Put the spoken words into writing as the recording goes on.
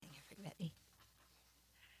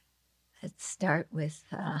start with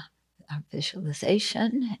our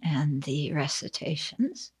visualization and the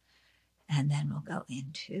recitations, and then we'll go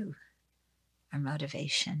into our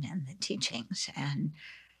motivation and the teachings. And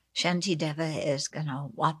Shantideva is going to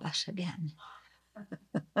whop us again.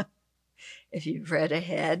 If you've read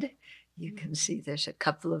ahead, you can see there's a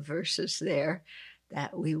couple of verses there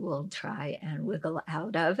that we will try and wiggle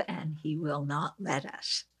out of, and he will not let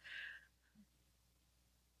us.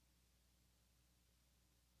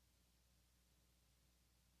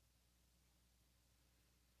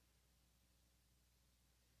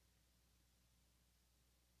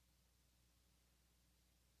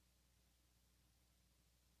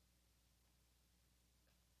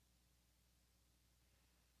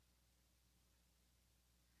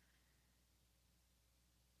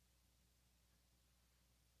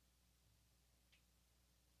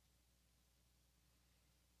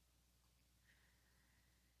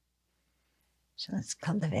 So let's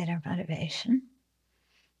cultivate our motivation.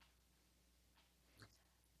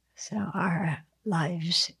 So our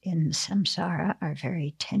lives in samsara are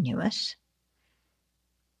very tenuous.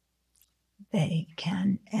 They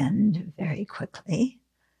can end very quickly.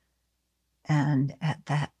 And at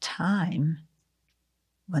that time,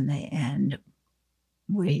 when they end,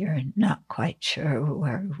 we are not quite sure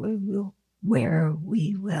where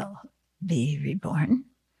we will be reborn,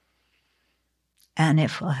 and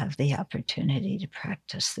if we'll have the opportunity to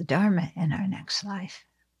practice the Dharma in our next life.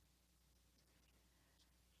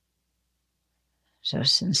 So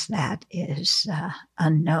since that is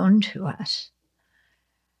unknown to us,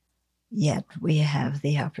 yet we have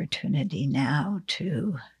the opportunity now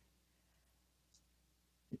to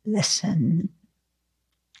listen,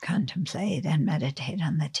 contemplate, and meditate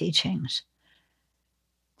on the teachings,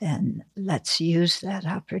 then let's use that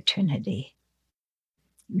opportunity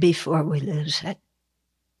before we lose it,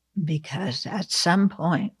 because at some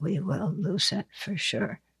point we will lose it for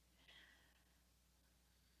sure.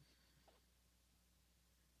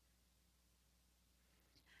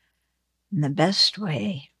 And the best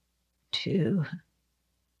way to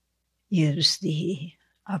use the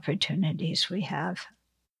opportunities we have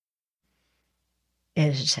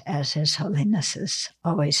is, as His Holiness is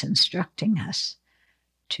always instructing us,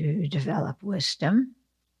 to develop wisdom,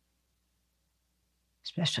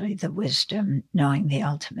 especially the wisdom knowing the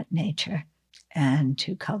ultimate nature, and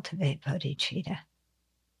to cultivate bodhicitta.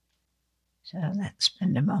 So let's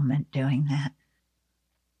spend a moment doing that.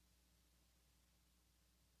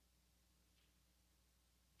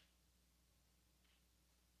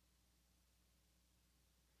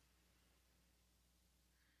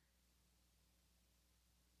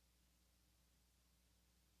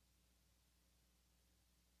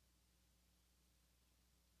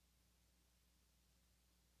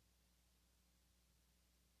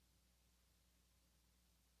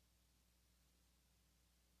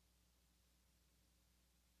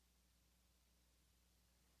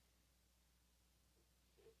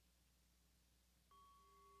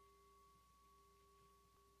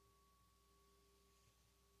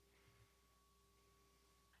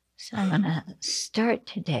 So I'm going to start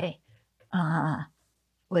today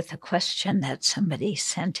with a question that somebody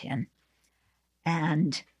sent in.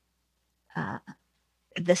 And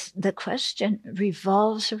the question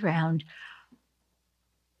revolves around,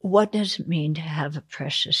 what does it mean to have a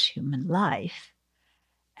precious human life?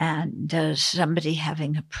 And does somebody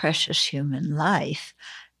having a precious human life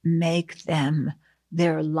make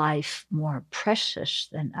their life more precious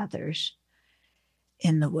than others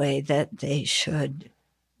in the way that they should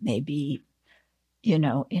maybe,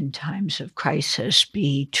 in times of crisis,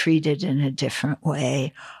 be treated in a different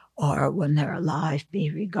way, or when they're alive, be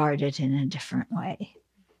regarded in a different way?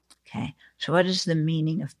 Okay, so what is the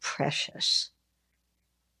meaning of precious?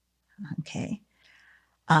 Okay,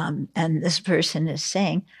 and this person is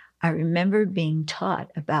saying, I remember being taught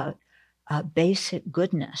about basic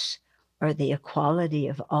goodness, or the equality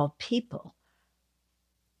of all people.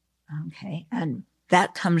 Okay, and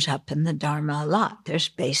that comes up in the Dharma a lot. There's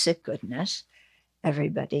basic goodness.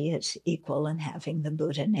 Everybody is equal in having the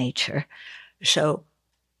Buddha nature. So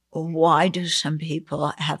why do some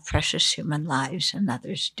people have precious human lives and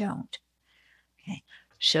others don't? Okay,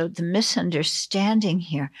 so the misunderstanding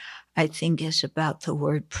here, I think, is about the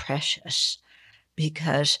word precious,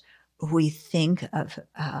 because we think of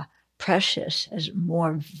precious as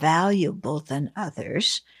more valuable than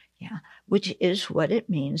others, which is what it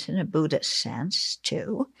means in a Buddhist sense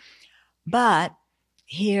too. But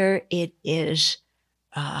here it is,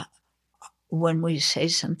 when we say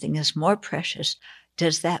something is more precious,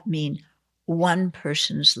 does that mean one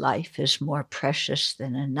person's life is more precious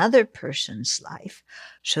than another person's life,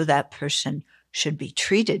 so that person should be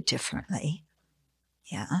treated differently?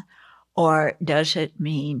 Yeah. Or does it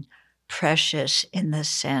mean precious in the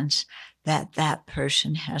sense that that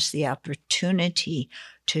person has the opportunity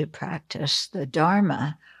to practice the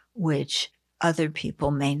Dharma, which other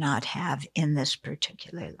people may not have in this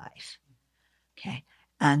particular life? Okay.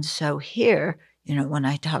 And so here, when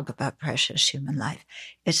I talk about precious human life,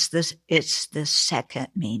 it's the second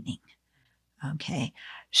meaning. Okay.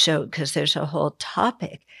 So, because there's a whole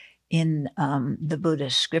topic in the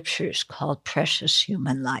Buddhist scriptures called precious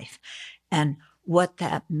human life. And what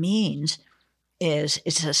that means is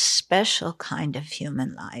it's a special kind of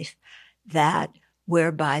human life that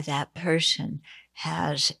whereby that person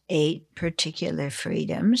has 8 particular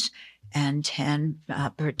freedoms and 10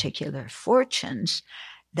 particular fortunes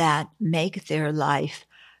that make their life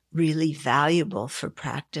really valuable for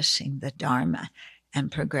practicing the Dharma and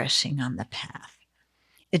progressing on the path.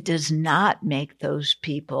 It does not make those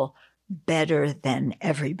people better than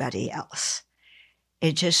everybody else.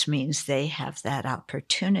 It just means they have that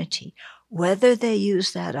opportunity. Whether they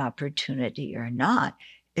use that opportunity or not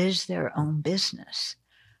is their own business.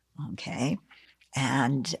 Okay?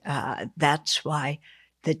 And that's why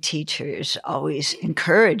the teachers always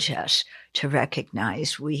encourage us to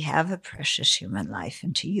recognize we have a precious human life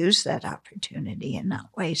and to use that opportunity and not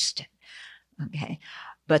waste it. Okay?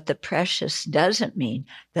 But the precious doesn't mean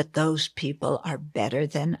that those people are better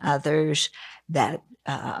than others, that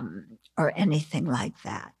or anything like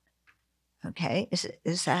that. Okay,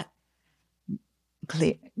 is that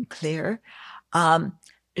clear?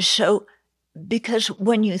 So, because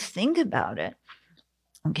when you think about it,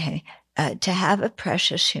 okay, to have a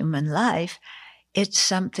precious human life, it's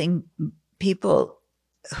something people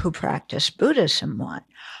who practice Buddhism want.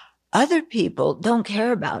 Other people don't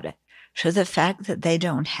care about it. So the fact that they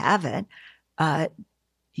don't have it,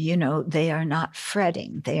 they are not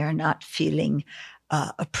fretting. They are not feeling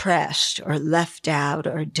oppressed or left out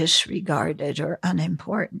or disregarded or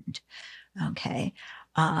unimportant. Okay.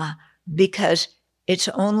 Because it's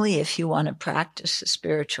only if you want to practice the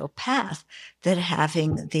spiritual path that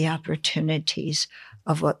having the opportunities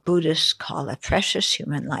of what Buddhists call a precious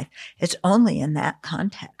human life, it's only in that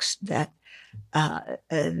context that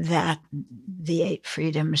that the 8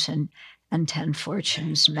 freedoms and 10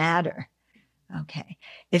 fortunes matter. Okay.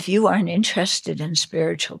 If you aren't interested in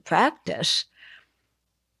spiritual practice,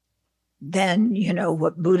 then,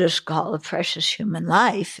 what Buddhists call a precious human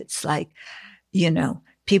life, it's like,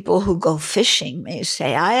 people who go fishing may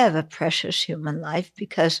say, I have a precious human life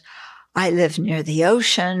because I live near the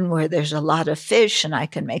ocean where there's a lot of fish and I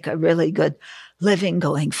can make a really good living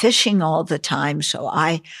going fishing all the time. So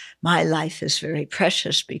my life is very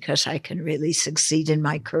precious because I can really succeed in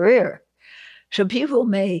my career. So people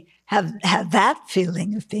may have that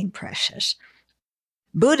feeling of being precious.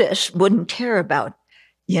 Buddhists wouldn't care about,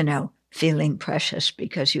 feeling precious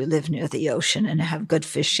because you live near the ocean and have good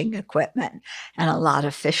fishing equipment and a lot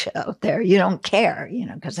of fish out there. You don't care,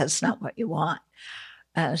 because that's not what you want.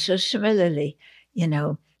 So similarly,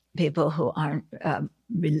 people who aren't,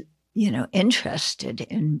 interested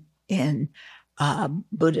in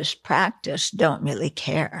Buddhist practice don't really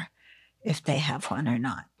care if they have one or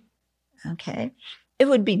not. Okay. It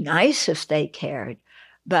would be nice if they cared,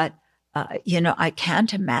 but, I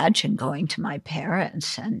can't imagine going to my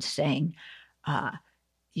parents and saying,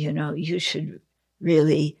 you should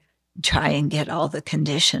really try and get all the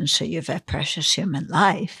conditions so you have a precious human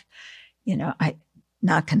life. I'm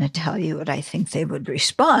not going to tell you what I think they would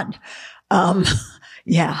respond.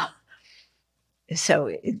 Yeah.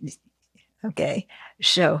 So, okay.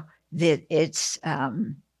 So that it's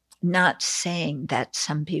not saying that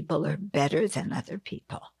some people are better than other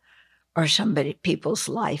people or people's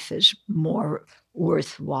life is more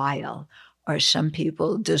worthwhile or some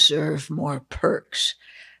people deserve more perks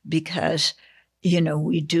because,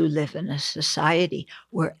 we do live in a society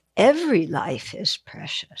where every life is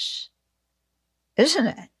precious, isn't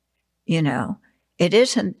it? It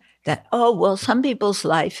isn't that, some people's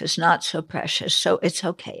life is not so precious, so it's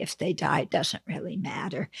okay if they die. It doesn't really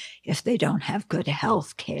matter if they don't have good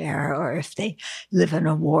health care or if they live in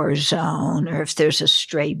a war zone or if there's a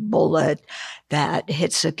stray bullet that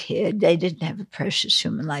hits a kid. They didn't have a precious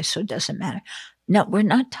human life, so it doesn't matter. No, we're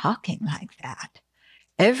not talking like that.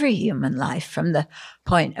 Every human life, from the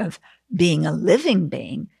point of being a living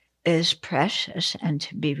being, is precious and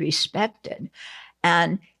to be respected.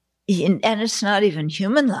 And it's not even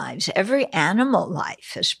human lives. Every animal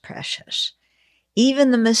life is precious.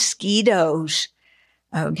 Even the mosquitoes,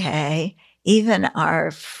 okay? Even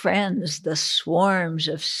our friends, the swarms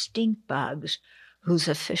of stink bugs, whose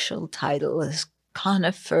official title is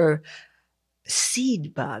conifer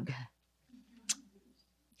seed bug.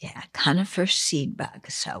 Yeah, conifer seed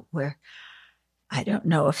bugs. So I don't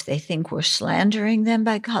know if they think we're slandering them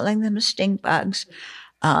by calling them stink bugs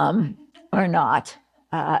or not.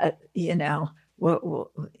 If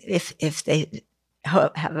they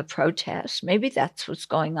have a protest, maybe that's what's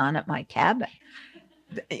going on at my cabin.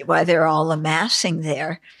 Why they're all amassing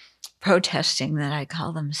there, protesting that I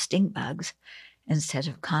call them stink bugs instead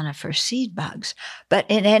of conifer seed bugs. But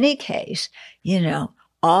in any case,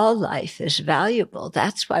 all life is valuable.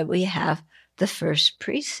 That's why we have the first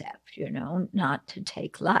precept, not to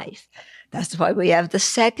take life. That's why we have the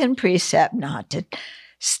second precept, not to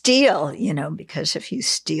steal, because if you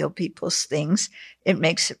steal people's things, it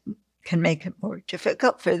can make it more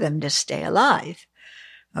difficult for them to stay alive.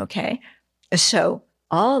 Okay? So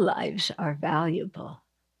all lives are valuable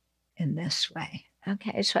in this way.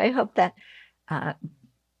 Okay, so I hope that,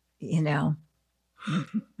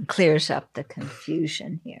 clears up the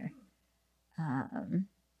confusion here.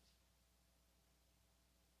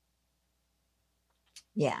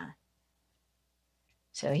 Yeah.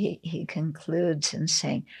 So he concludes in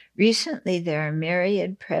saying, recently there are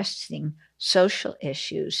myriad pressing social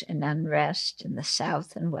issues and unrest in the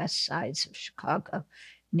south and west sides of Chicago,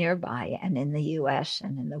 nearby, and in the U.S.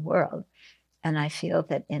 and in the world. And I feel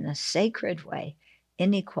that in a sacred way,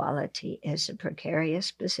 inequality is a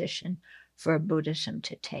precarious position for Buddhism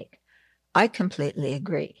to take. I completely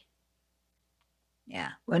agree.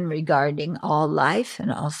 Yeah, when regarding all life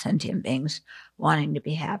and all sentient beings wanting to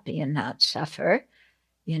be happy and not suffer,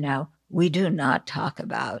 we do not talk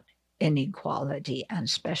about inequality and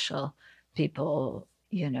special people,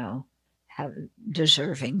 have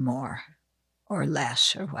deserving more or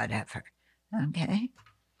less or whatever. Okay?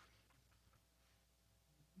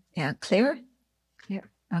 Yeah, clear? Clear.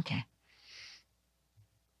 Okay.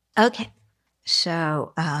 Okay.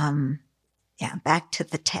 So, back to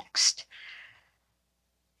the text.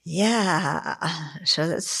 Yeah. So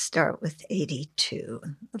let's start with 82.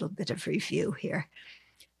 A little bit of review here.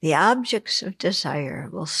 The objects of desire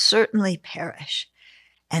will certainly perish,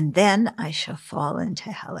 and then I shall fall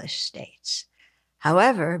into hellish states.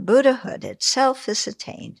 However, Buddhahood itself is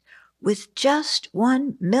attained with just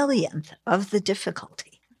 1/1,000,000th of the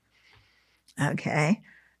difficulty. Okay?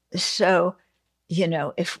 So,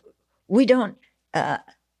 if we don't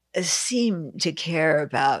seem to care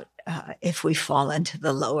about if we fall into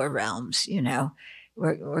the lower realms,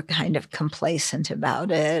 we're kind of complacent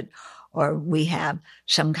about it, or we have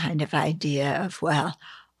some kind of idea of, well,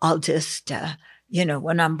 I'll just,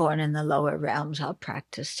 when I'm born in the lower realms, I'll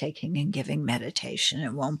practice taking and giving meditation.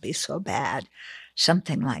 It won't be so bad.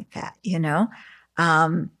 Something like that, yeah.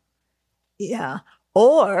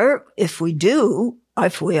 Or if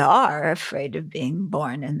we are afraid of being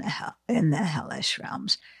born in the hellish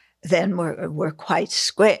realms, then we're quite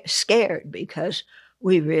scared because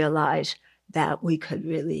we realize that we could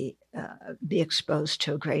really be exposed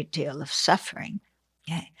to a great deal of suffering.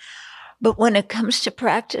 Okay? But when it comes to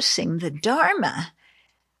practicing the Dharma,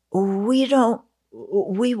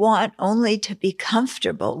 we want only to be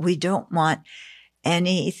comfortable. We don't want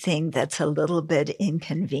anything that's a little bit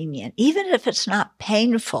inconvenient, even if it's not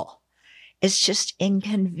painful. It's just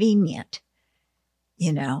inconvenient.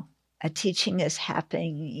 A teaching is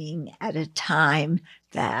happening at a time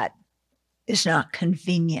that is not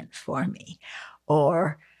convenient for me.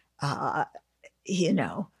 Or, I'm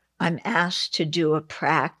asked to do a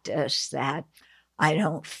practice that I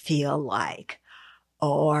don't feel like.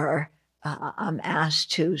 Or I'm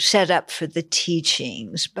asked to set up for the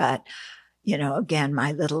teachings, but, again,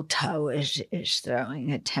 my little toe is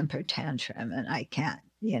throwing a temper tantrum and I can't,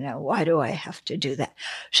 why do I have to do that?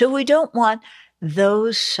 So we don't want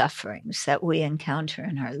those sufferings that we encounter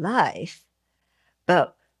in our life.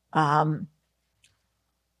 But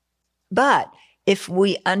if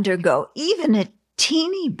we undergo even a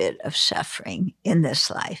teeny bit of suffering in this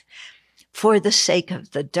life for the sake of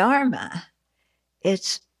the Dharma,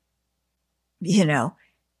 it's,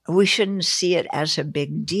 we shouldn't see it as a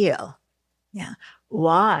big deal. Yeah.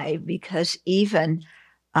 Why? Because even,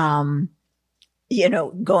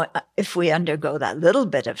 if we undergo that little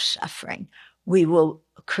bit of suffering, we will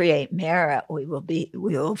create merit. We will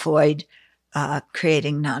avoid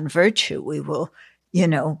creating non-virtue. We will,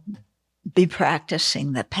 be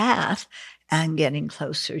practicing the path and getting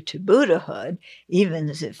closer to Buddhahood,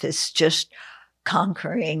 even if it's just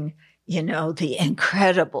conquering, the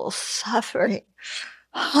incredible suffering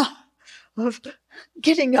of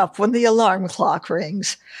getting up when the alarm clock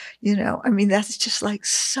rings. That's just like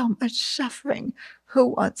so much suffering. Who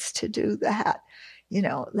wants to do that?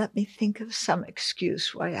 Let me think of some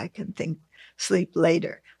excuse why I can sleep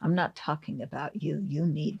later. I'm not talking about you. You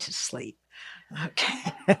need to sleep.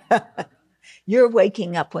 Okay. You're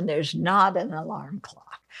waking up when there's not an alarm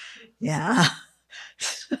clock. Yeah.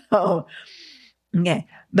 So, okay.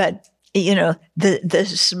 But, the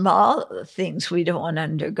small things we don't want to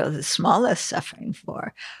undergo the smallest suffering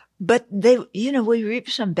for, but we reap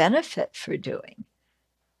some benefit for doing.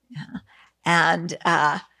 Yeah. And,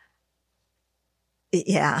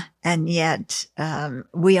 and yet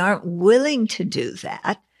we aren't willing to do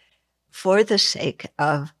that for the sake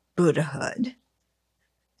of Buddhahood.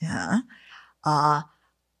 Yeah.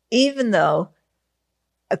 Even though,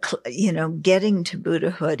 getting to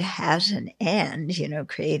Buddhahood has an end,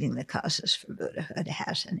 creating the causes for Buddhahood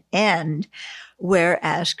has an end,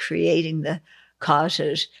 whereas creating the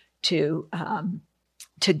causes to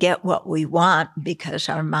get what we want because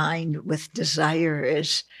our mind with desire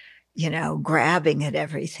is, grabbing at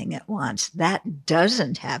everything at once, that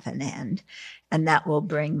doesn't have an end. And that will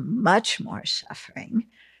bring much more suffering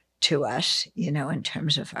to us, in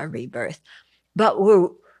terms of our rebirth. But we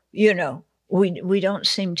don't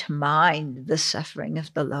seem to mind the suffering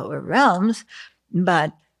of the lower realms,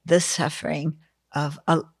 but the suffering of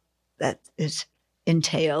that is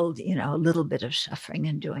entailed, a little bit of suffering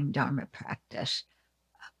in doing Dharma practice,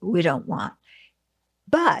 we don't want.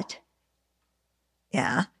 But,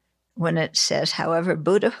 when it says, however,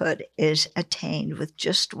 Buddhahood is attained with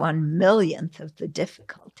just 1/1,000,000th of the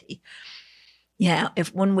difficulty.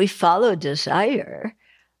 When we follow desire,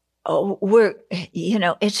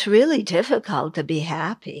 it's really difficult to be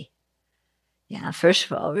happy. First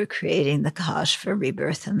of all, we're creating the cause for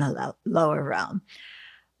rebirth in the lower realm.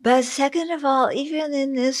 But second of all, even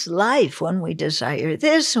in this life, when we desire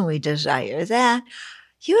this and we desire that,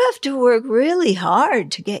 you have to work really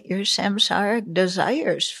hard to get your samsaric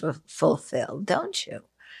desires fulfilled, don't you?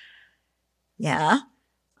 Yeah.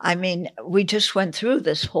 I mean, we just went through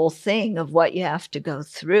this whole thing of what you have to go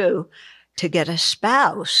through to get a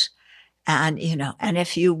spouse. And, and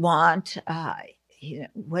if you want,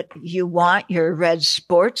 what you want your red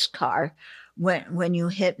sports car when you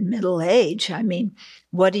hit middle age, I mean,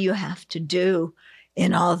 what do you have to do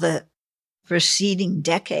in all the preceding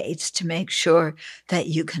decades to make sure that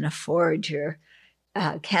you can afford your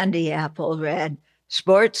candy apple red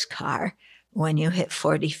sports car when you hit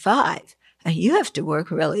 45? And you have to work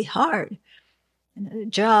really hard. And a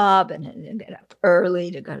job and get up early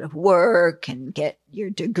to go to work and get your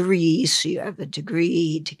degree. So you have a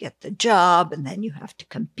degree to get the job, and then you have to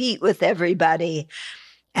compete with everybody.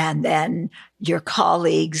 And then your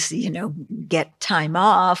colleagues, get time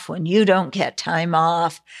off when you don't get time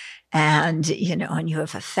off. And, and you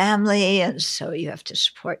have a family, and so you have to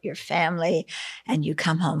support your family, and you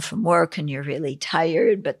come home from work and you're really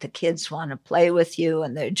tired, but the kids want to play with you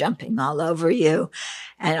and they're jumping all over you.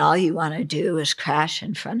 And all you want to do is crash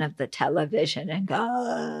in front of the television and go,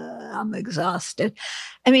 I'm exhausted.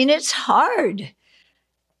 I mean, it's hard.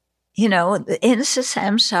 In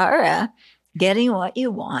samsara, getting what you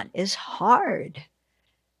want is hard.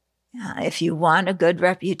 If you want a good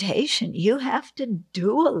reputation, you have to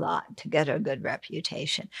do a lot to get a good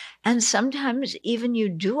reputation. And sometimes even you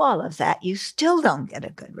do all of that, you still don't get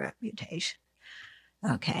a good reputation.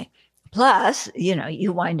 Okay. Plus,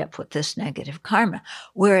 you wind up with this negative karma.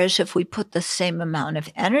 Whereas if we put the same amount of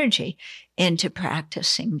energy into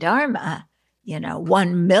practicing Dharma,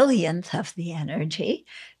 1/1,000,000th of the energy,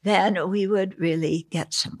 then we would really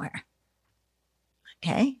get somewhere.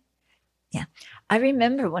 Okay? Yeah. I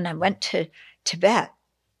remember when I went to Tibet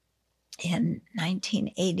in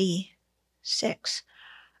 1986,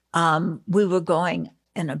 we were going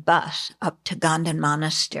in a bus up to Ganden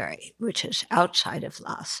Monastery, which is outside of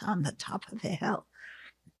Lhasa on the top of a hill.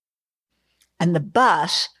 And the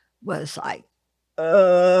bus was like,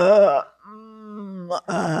 like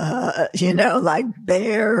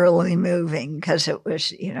barely moving because it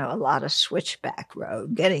was, a lot of switchback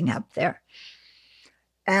road getting up there.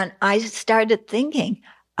 And I started thinking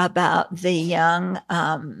about the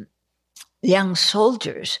young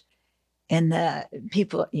soldiers in the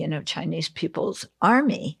people, Chinese People's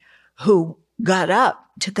Army who got up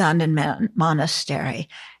to Ganden Monastery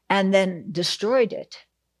and then destroyed it,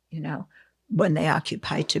 when they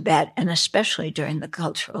occupied Tibet, and especially during the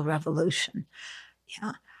Cultural Revolution.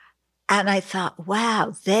 Yeah. And I thought,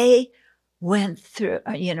 wow, they went through,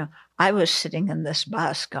 I was sitting in this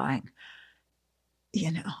bus going,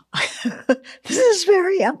 this is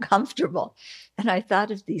very uncomfortable. And I thought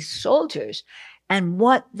of these soldiers and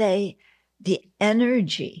the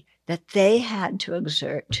energy that they had to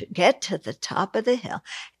exert to get to the top of the hill,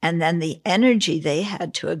 and then the energy they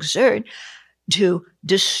had to exert to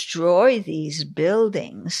destroy these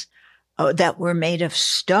buildings that were made of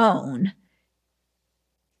stone,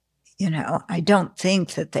 I don't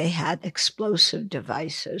think that they had explosive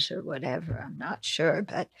devices or whatever. I'm not sure,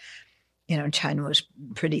 but, China was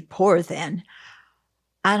pretty poor then.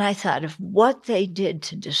 And I thought of what they did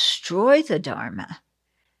to destroy the Dharma.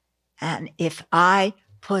 And if I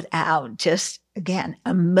put out just, again,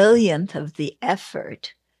 a millionth of the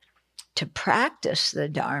effort to practice the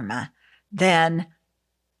Dharma, then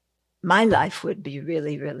my life would be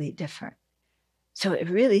really, really different. So it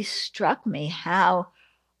really struck me how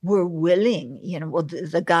we're willing,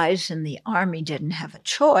 the guys in the army didn't have a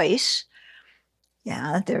choice.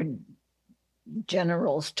 Yeah, their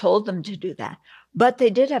generals told them to do that. But they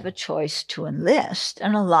did have a choice to enlist,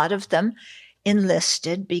 and a lot of them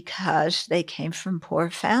enlisted because they came from poor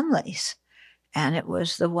families. And it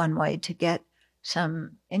was the one way to get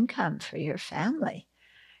some income for your family.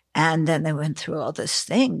 And then they went through all this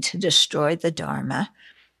thing to destroy the Dharma,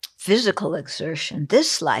 physical exertion,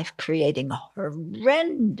 this life creating a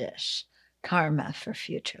horrendous karma for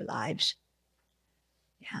future lives.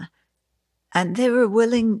 Yeah. And they were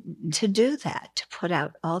willing to do that, to put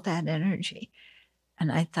out all that energy.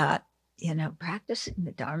 And I thought, practicing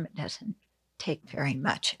the Dharma doesn't take very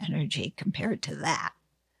much energy compared to that.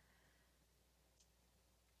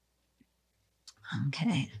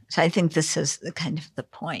 Okay, so I think this is the kind of the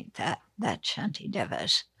point that Shantideva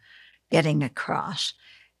is getting across.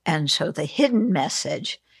 And so the hidden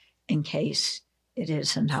message, in case it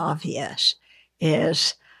isn't obvious,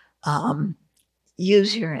 is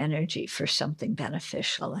use your energy for something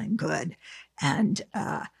beneficial and good. And,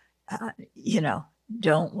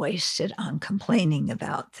 don't waste it on complaining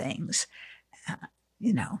about things.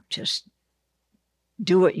 Just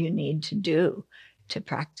do what you need to do to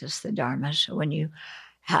practice the Dharma. So when you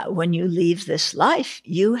leave this life,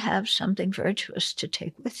 you have something virtuous to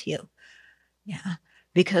take with you. Yeah,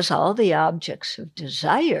 because all the objects of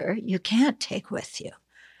desire you can't take with you.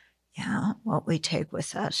 Yeah, what we take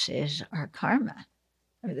with us is our karma,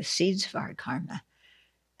 or the seeds of our karma.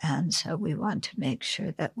 And so we want to make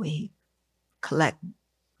sure that we collect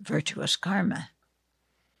virtuous karma.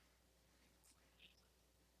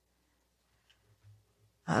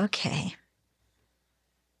 Okay.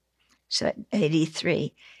 So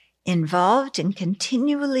 83, involved in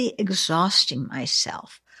continually exhausting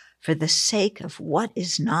myself for the sake of what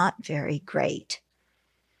is not very great.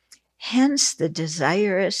 Hence the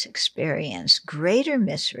desirous experience greater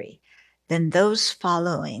misery than those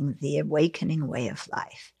following the awakening way of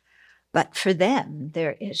life. But for them,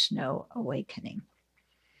 there is no awakening.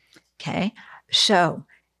 Okay, so,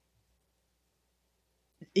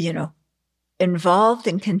 involved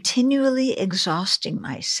in continually exhausting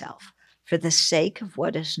myself for the sake of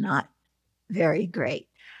what is not very great.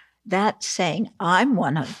 That's saying I'm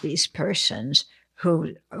one of these persons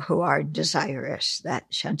who are desirous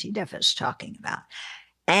that Shantideva is talking about.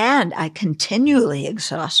 And I continually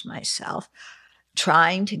exhaust myself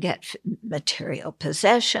trying to get material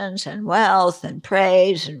possessions and wealth and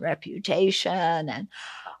praise and reputation and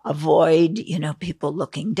avoid, people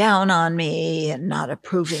looking down on me and not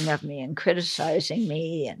approving of me and criticizing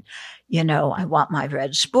me. And, I want my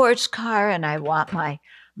red sports car and I want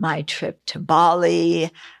my trip to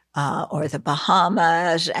Bali or the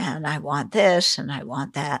Bahamas, and I want this and I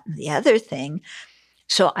want that and the other thing.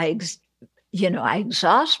 So I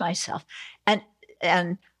exhaust myself.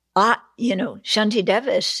 And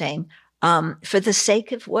Shantideva is saying, for the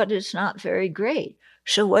sake of what is not very great.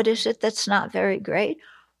 So what is it that's not very great?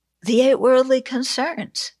 The 8 worldly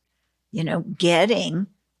concerns, getting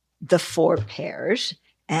the 4 pairs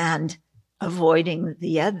and avoiding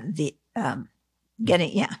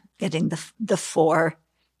getting the 4,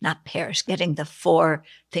 not pairs, getting the 4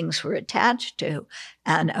 things we're attached to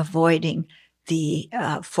and avoiding the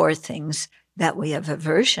 4 things that we have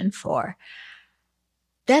aversion for.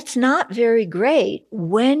 That's not very great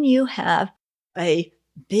when you have a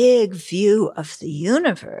big view of the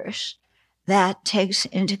universe that takes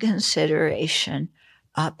into consideration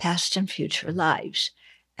past and future lives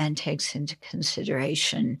and takes into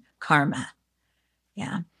consideration karma.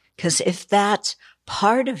 Yeah, because if that's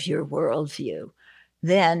part of your worldview,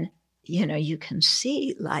 then, you can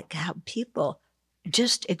see like how people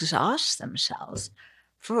just exhaust themselves.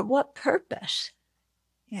 For what purpose?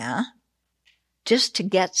 Yeah, just to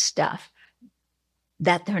get stuff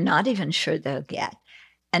that they're not even sure they'll get.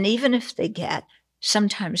 And even if they get,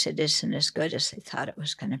 sometimes it isn't as good as they thought it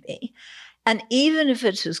was going to be. And even if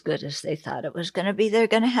it's as good as they thought it was going to be, they're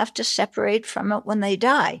going to have to separate from it when they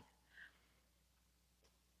die.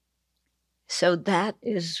 So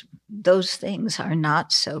those things are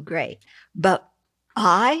not so great. But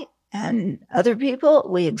I and other people,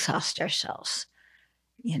 we exhaust ourselves,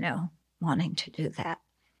 wanting to do that.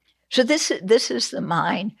 So this is the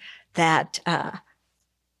mind that,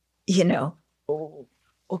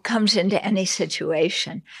 comes into any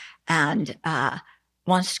situation and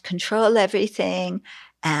wants to control everything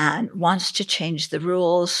and wants to change the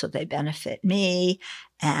rules so they benefit me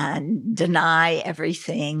and deny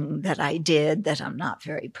everything that I did that I'm not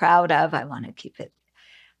very proud of. I want to keep it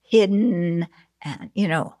hidden and,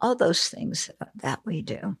 all those things that we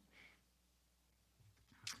do.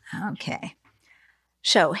 Okay.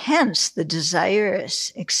 So hence the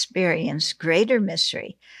desirous experience greater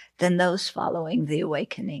misery than those following the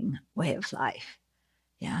awakening way of life.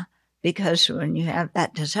 Yeah. Because when you have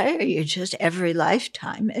that desire, you just every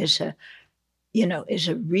lifetime is a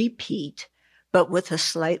repeat, but with a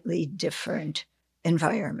slightly different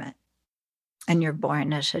environment. And you're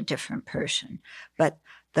born as a different person. But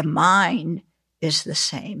the mind is the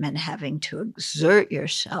same, and having to exert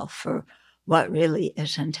yourself for what really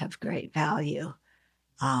isn't of great value.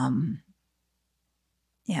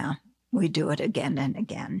 We do it again and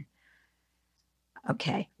again.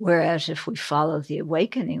 Okay. Whereas if we follow the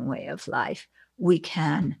awakening way of life, we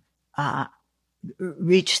can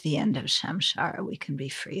reach the end of samsara. We can be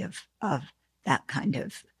free of that kind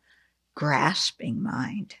of grasping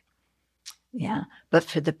mind. Yeah. But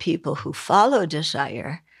for the people who follow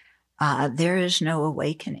desire, there is no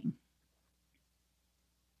awakening.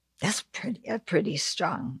 That's a pretty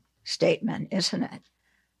strong statement, isn't it?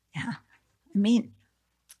 Yeah. I mean,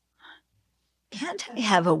 can't I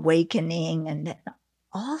have awakening and then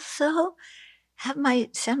also have my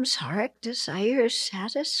samsaric desires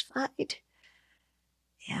satisfied?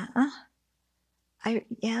 Yeah.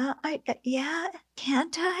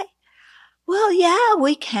 Can't I? Well, yeah,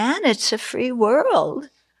 we can. It's a free world.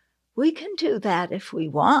 We can do that if we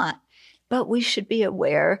want, but we should be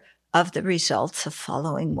aware of the results of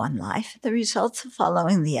following one life, the results of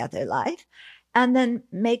following the other life, and then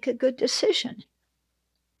make a good decision.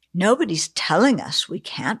 Nobody's telling us we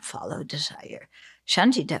can't follow desire.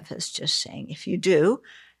 Shantideva is just saying, if you do,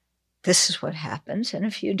 this is what happens, and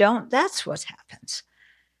if you don't, that's what happens.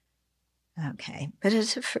 Okay, but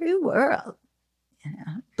it's a free world.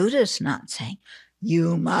 Buddha's not saying,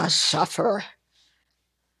 you must suffer.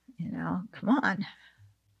 Come on.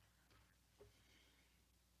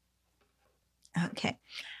 Okay.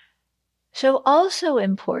 So also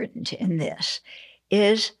important in this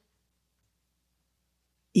is,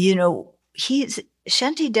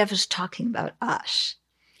 Shantideva's talking about us.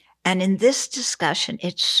 And in this discussion,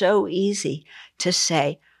 it's so easy to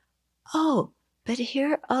say, oh, but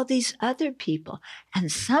here are all these other people,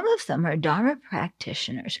 and some of them are Dharma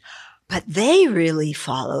practitioners, but they really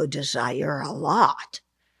follow desire a lot.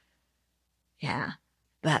 Yeah,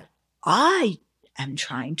 but I am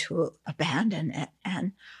trying to abandon it,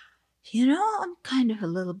 and, I'm kind of a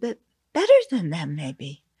little bit better than them,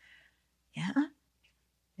 maybe. Yeah,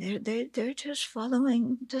 they're just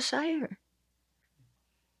following desire.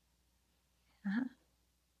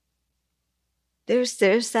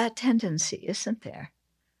 There's that tendency, isn't there?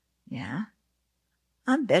 Yeah.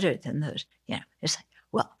 I'm better than those. It's like,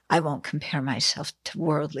 well, I won't compare myself to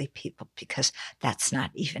worldly people because that's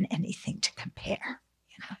not even anything to compare.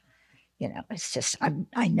 It's just,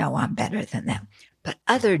 I know I'm better than them. But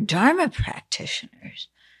other Dharma practitioners,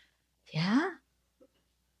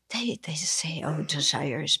 they say, oh,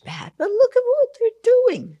 desire is bad. But look at what they're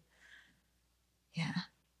doing. Yeah.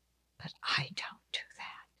 But I don't do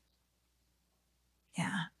that.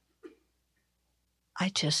 Yeah. I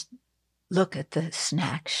just look at the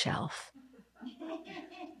snack shelf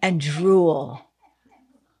and drool.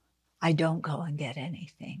 I don't go and get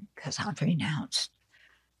anything because I'm renounced.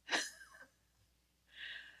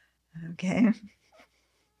 Okay.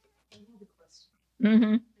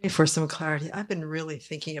 Mm-hmm. For some clarity, I've been really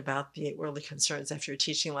thinking about the 8 worldly concerns after your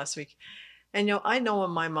teaching last week. And, I know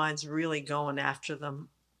when my mind's really going after them,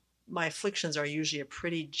 my afflictions are usually a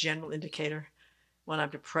pretty general indicator. When I'm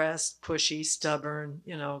depressed, pushy, stubborn,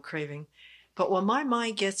 craving. But when my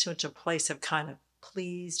mind gets into a place of kind of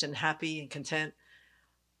pleased and happy and content,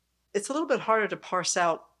 it's a little bit harder to parse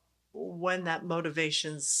out when that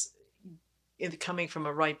motivation's coming from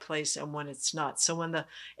a right place and when it's not. So when the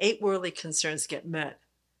 8 worldly concerns get met,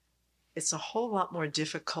 it's a whole lot more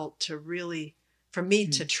difficult to really, for me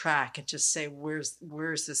to track and just say, where's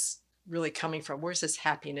this really coming from? Where's this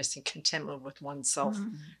happiness and contentment with oneself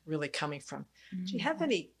really coming from? Do you have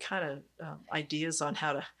any kind of ideas on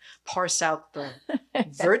how to parse out the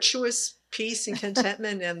virtuous peace and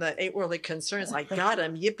contentment and the 8 worldly concerns? I got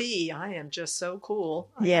them. Yippee. I am just so cool.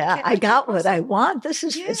 I got what I want. This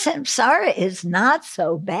is samsara is not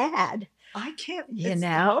so bad. I can't. It's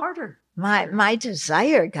harder. my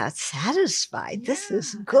desire got satisfied. This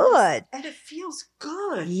is Yeah, good. And it feels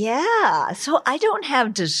good. Yeah. So I don't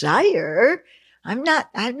have desire. I'm not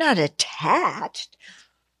attached.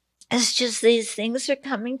 It's just these things are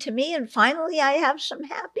coming to me, and finally I have some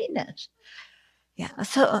happiness. Yeah.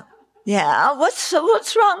 So yeah, what's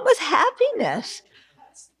wrong with happiness?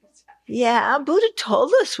 Yeah, Buddha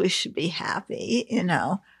told us we should be happy,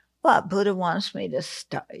 But Buddha wants me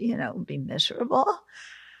to be miserable.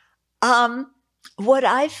 What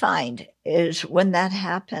I find is when that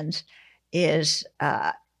happens is,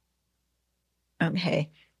 okay,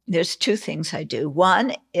 there's two things I do.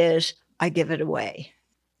 One is I give it away,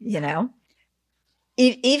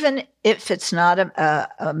 even if it's not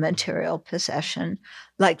a material possession.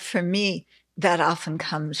 Like for me, that often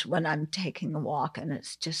comes when I'm taking a walk and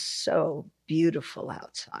it's just so beautiful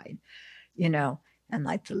outside, and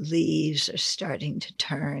like the leaves are starting to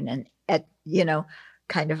turn, and at,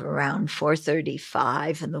 kind of around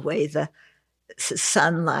 4:35, and the way the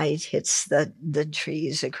sunlight hits the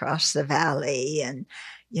trees across the valley, and,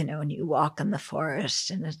 and you walk in the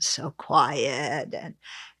forest and it's so quiet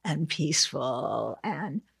and peaceful.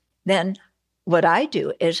 And then what I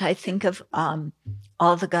do is I think of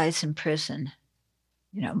all the guys in prison,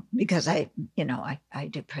 because I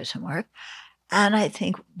do prison work. And I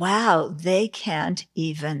think, wow, they don't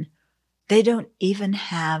even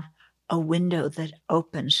have a window that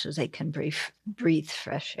opens so they can breathe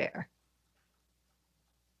fresh air.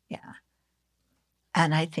 Yeah.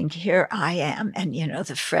 And I think here I am, and,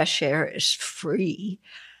 the fresh air is free.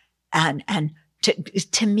 And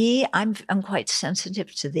to me, I'm quite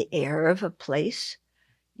sensitive to the air of a place,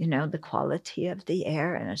 the quality of the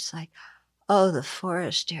air. And it's like, oh, the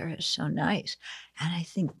forest air is so nice. And I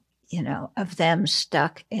think, of them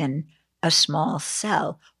stuck in a small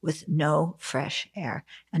cell with no fresh air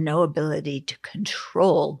and no ability to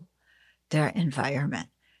control their environment.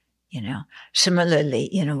 Similarly,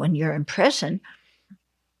 when you're in prison,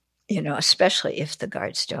 especially if the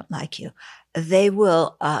guards don't like you, they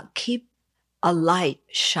will keep a light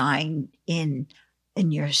shine in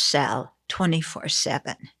your cell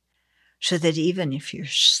 24/7, so that even if you're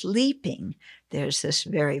sleeping, there's this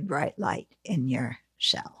very bright light in your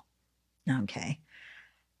cell. Okay.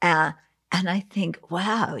 And I think,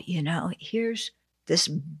 wow, here's this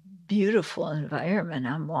beautiful environment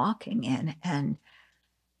I'm walking in, and,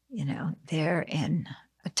 they're in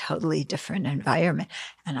a totally different environment,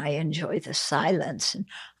 and I enjoy the silence. And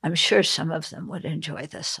I'm sure some of them would enjoy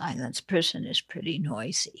the silence. Prison is pretty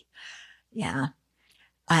noisy. Yeah.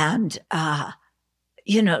 And,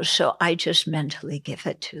 so I just mentally give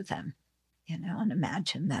it to them, and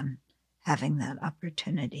imagine them having that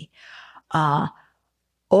opportunity.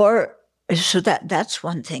 So that's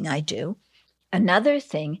one thing I do. Another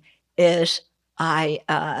thing is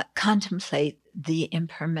I contemplate the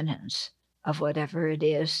impermanence of whatever it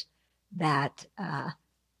is that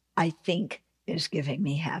I think is giving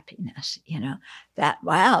me happiness. That,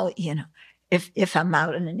 wow, if I'm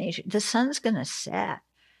out in the nature, the sun's going to set,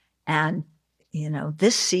 and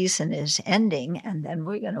this season is ending, and then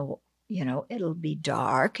we're going to, it'll be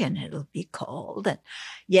dark and it'll be cold. And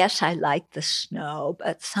yes, I like the snow,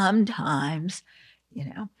 but sometimes,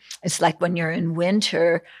 it's like when you're in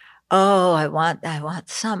winter, oh, I want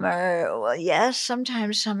summer. Well, yes,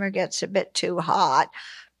 sometimes summer gets a bit too hot,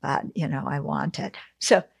 but, I want it.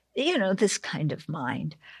 So, this kind of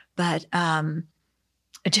mind. But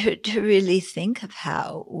to really think of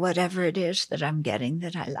how whatever it is that I'm getting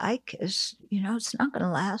that I like is, it's not going to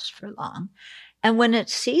last for long. And when it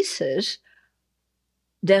ceases,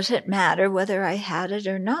 does it matter whether I had it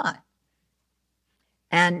or not?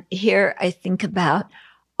 And here I think about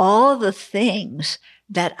all the things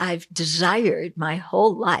that I've desired my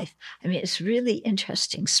whole life. I mean, it's really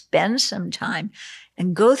interesting. Spend some time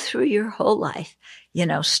and go through your whole life,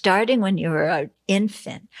 starting when you were an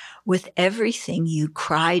infant, with everything you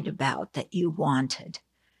cried about that you wanted.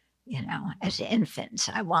 As infants,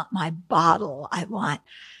 I want my bottle. I want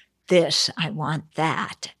this, I want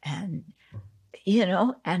that. And,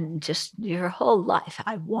 and just your whole life,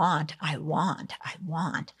 I want.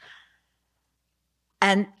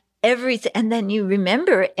 And everything, and then you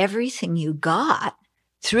remember everything you got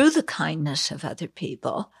through the kindness of other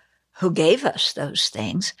people who gave us those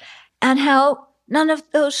things, and how none of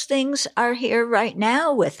those things are here right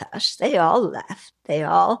now with us. They all left. They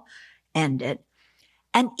all ended.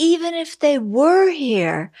 And even if they were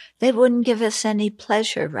here, they wouldn't give us any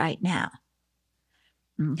pleasure right now.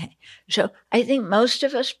 Okay. So I think most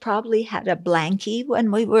of us probably had a blankie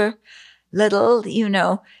when we were little,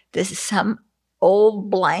 this is some old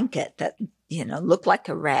blanket that, looked like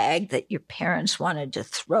a rag that your parents wanted to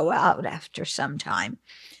throw out after some time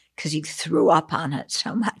because you threw up on it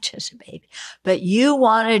so much as a baby. But you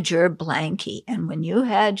wanted your blankie. And when you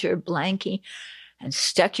had your blankie and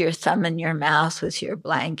stuck your thumb in your mouth with your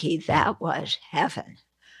blankie, that was heaven.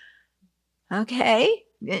 Okay?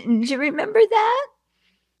 Do you remember that?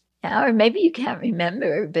 Yeah, or maybe you can't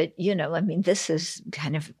remember, but, this is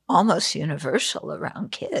kind of almost universal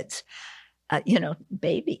around kids,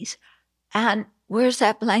 babies. And where's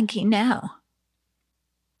that blankie now?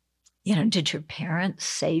 Did your parents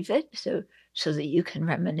save it so that you can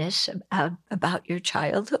reminisce about your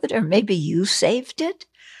childhood? Or maybe you saved it?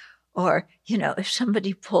 Or, if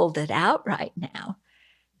somebody pulled it out right now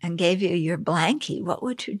and gave you your blankie, what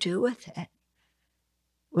would you do with it?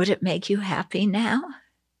 Would it make you happy now?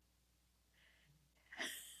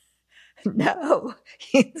 No.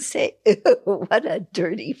 You'd say, ew, what a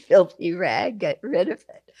dirty, filthy rag, get rid of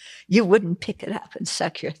it. You wouldn't pick it up and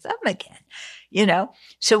suck your thumb again,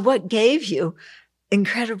 So what gave you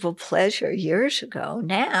incredible pleasure years ago,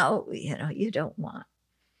 now, you don't want.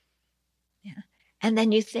 Yeah. And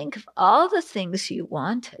then you think of all the things you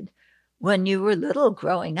wanted when you were little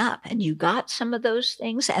growing up, and you got some of those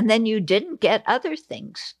things, and then you didn't get other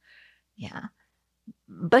things. Yeah.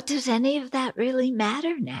 But does any of that really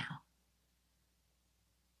matter now?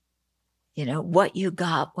 What you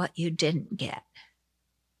got, what you didn't get.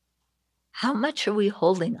 How much are we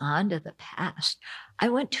holding on to the past? I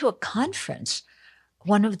went to a conference,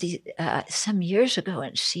 some years ago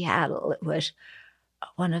in Seattle. It was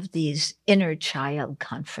one of these inner child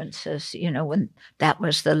conferences, when that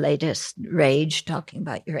was the latest rage, talking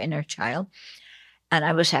about your inner child. And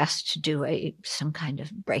I was asked to do some kind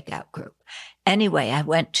of breakout group. Anyway, I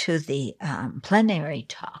went to the plenary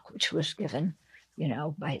talk, which was given,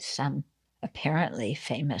 by some apparently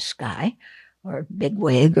famous guy or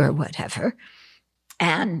bigwig or whatever.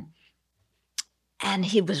 And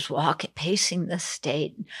he was pacing the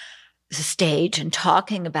stage and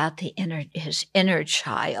talking about his inner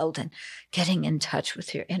child and getting in touch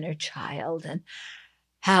with your inner child, and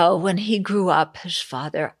how when he grew up, his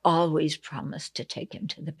father always promised to take him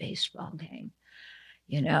to the baseball game,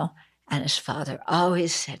 and his father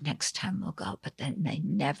always said, next time we'll go, but then they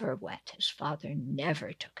never went. His father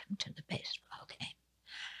never took him to the baseball game.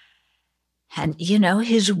 And, he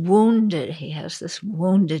has this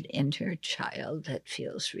wounded inner child that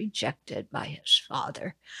feels rejected by his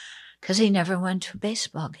father because he never went to a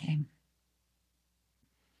baseball game.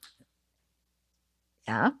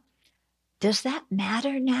 Yeah? Does that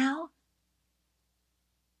matter now?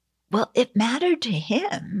 Well, it mattered to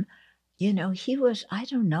him. He was, I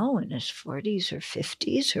don't know, in his 40s or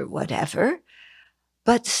 50s or whatever,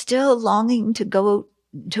 but still longing to go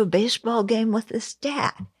to a baseball game with his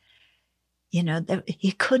dad.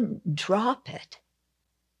 He couldn't drop it.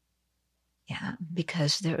 Yeah,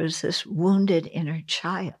 because there was this wounded inner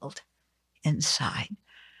child inside.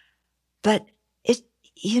 But if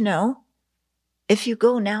you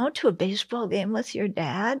go now to a baseball game with your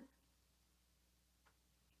dad,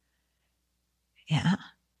 yeah,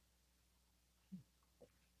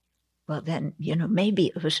 well then, maybe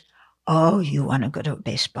it was, you want to go to a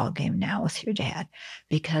baseball game now with your dad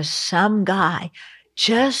because some guy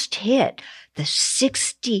just hit the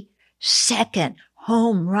 62nd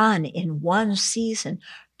home run in one season,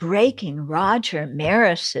 breaking Roger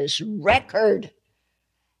Maris's record.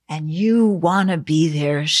 And you want to be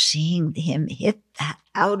there seeing him hit that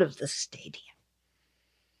out of the stadium.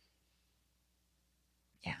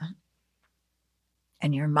 Yeah.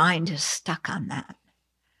 And your mind is stuck on that.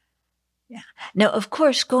 Yeah. Now, of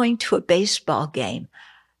course, going to a baseball game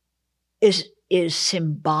is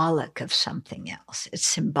symbolic of something else. It's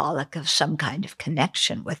symbolic of some kind of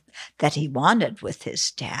connection that he wanted with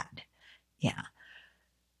his dad. Yeah.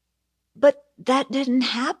 But that didn't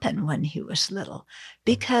happen when he was little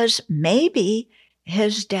because maybe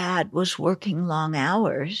his dad was working long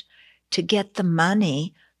hours to get the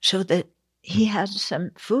money so that he had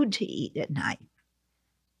some food to eat at night.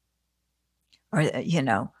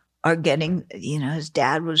 Or getting, his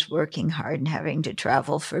dad was working hard and having to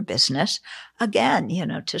travel for business, again,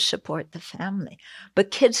 to support the family.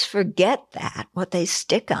 But kids forget that. What they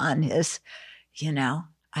stick on is,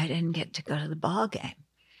 I didn't get to go to the ball game.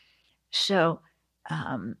 So,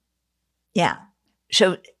 yeah.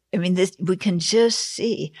 So, we can just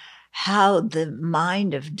see how the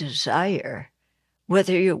mind of desire,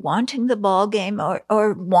 whether you're wanting the ball game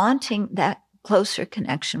or wanting that closer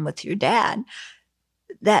connection with your dad,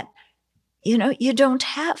 that, you don't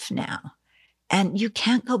have now. And you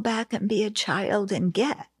can't go back and be a child and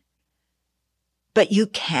get. But you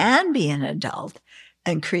can be an adult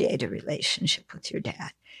and create a relationship with your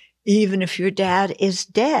dad. Even if your dad is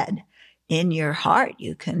dead, in your heart,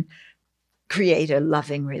 you can create a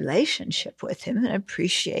loving relationship with him and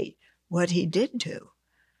appreciate what he did do.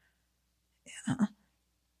 Yeah.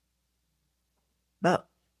 But,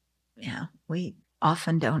 yeah, we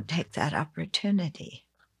often don't take that opportunity.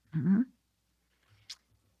 Mm-hmm.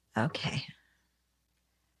 Okay.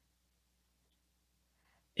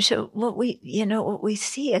 So what we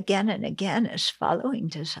see again and again is following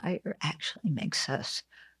desire actually makes us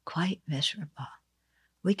quite miserable.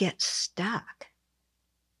 We get stuck.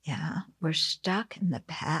 Yeah, we're stuck in the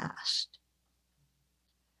past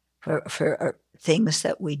for things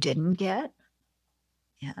that we didn't get.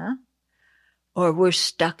 Yeah. Or we're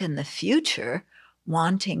stuck in the future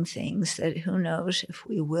wanting things that who knows if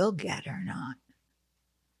we will get or not.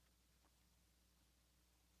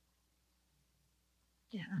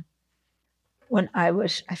 Yeah. When I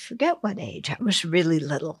forget what age, I was really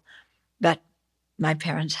little, but my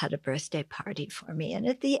parents had a birthday party for me. And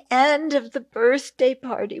at the end of the birthday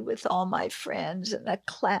party with all my friends and a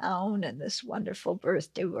clown and this wonderful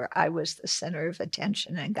birthday where I was the center of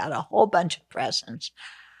attention and got a whole bunch of presents.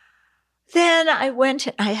 Then I went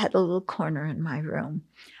and I had a little corner in my room.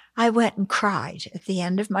 I went and cried at the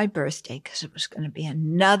end of my birthday because it was going to be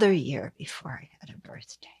another year before I had a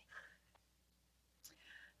birthday.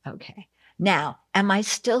 Okay. Now, am I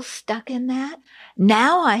still stuck in that?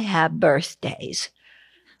 Now I have birthdays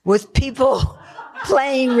with people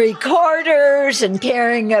playing recorders and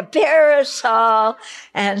carrying a parasol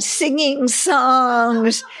and singing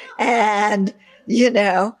songs and,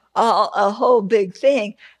 a whole big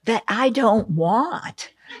thing that I don't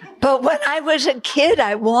want. But when I was a kid,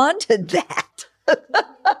 I wanted that.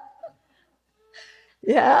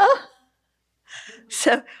 Yeah.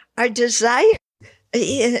 So our desire,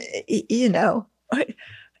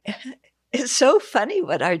 it's so funny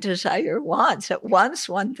what our desire wants. It wants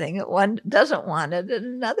one thing, it doesn't want it at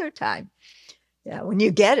another time. Yeah, when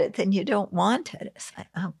you get it, then you don't want it. It's like,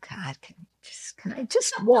 oh God, can I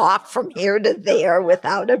just walk from here to there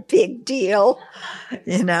without a big deal?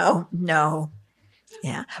 No.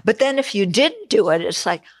 Yeah. But then if you didn't do it, it's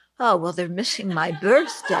like, oh, well, they're missing my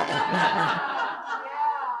birthday.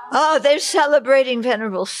 Oh, they're celebrating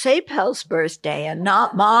Venerable Sepel's birthday and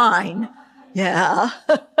not mine. Yeah.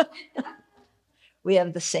 We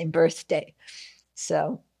have the same birthday.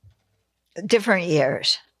 So, different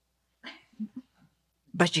years.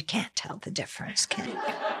 But you can't tell the difference, can you?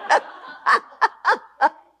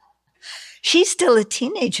 She's still a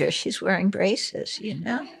teenager. She's wearing braces,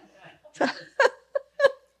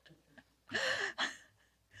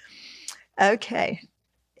 Okay,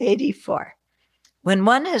 84. When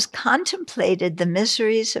one has contemplated the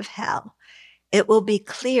miseries of hell, it will be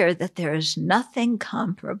clear that there is nothing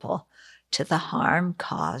comparable to the harm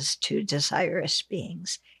caused to desirous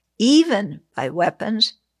beings, even by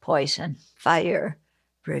weapons, poison, fire,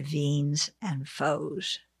 ravines, and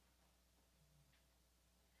foes.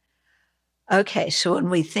 Okay, so when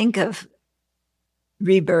we think of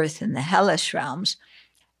rebirth in the hellish realms,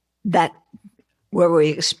 that where we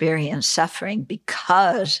experience suffering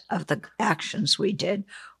because of the actions we did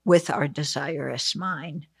with our desirous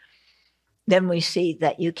mind, then we see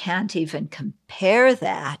that you can't even compare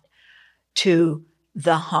that to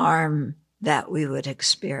the harm that we would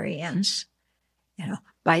experience,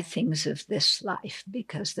 by things of this life,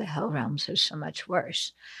 because the hell realms are so much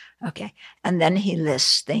worse. Okay, and then he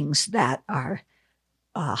lists things that are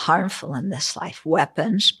harmful in this life: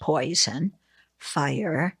 weapons, poison,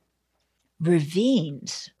 fire,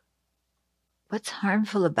 ravines. What's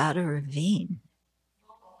harmful about a ravine?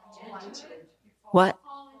 What?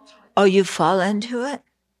 Oh, you fall into it?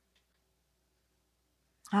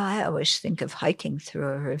 Oh, I always think of hiking through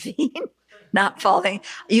a ravine, not falling.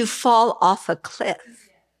 You fall off a cliff.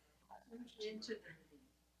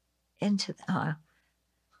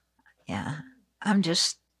 Yeah. I'm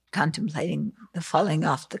just contemplating the falling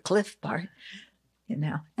off the cliff part, and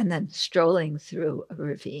then strolling through a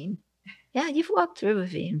ravine. Yeah, you've walked through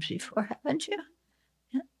ravines before, haven't you?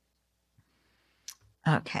 Yeah.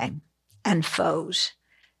 Okay. And foes.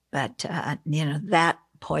 But, that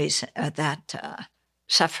poison,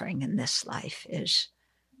 suffering in this life is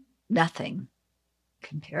nothing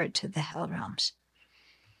compared to the hell realms.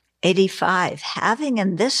 85. Having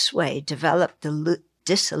in this way developed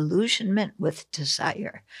disillusionment with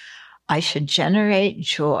desire, I should generate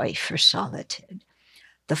joy for solitude.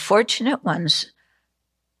 The fortunate ones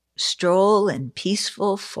stroll in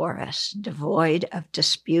peaceful forests, devoid of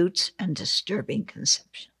disputes and disturbing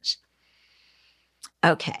conceptions.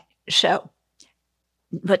 Okay, so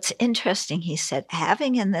what's interesting, he said,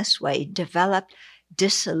 having in this way developed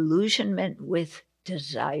disillusionment with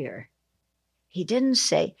desire. He didn't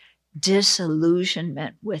say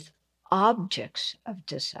disillusionment with objects of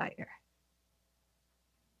desire.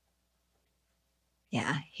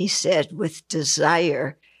 Yeah, he said with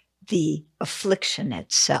desire, the affliction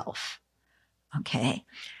itself. Okay.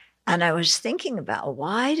 And I was thinking about,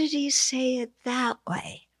 why did he say it that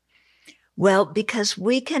way? Well, because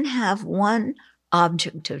we can have one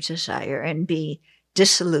object of desire and be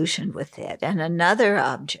disillusioned with it, and another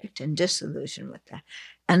object and disillusioned with that,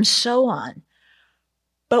 and so on.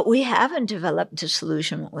 But we haven't developed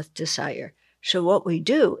disillusionment with desire. So what we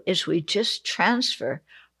do is we just transfer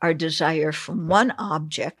our desire from one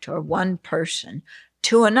object or one person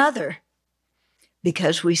to another,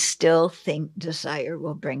 because we still think desire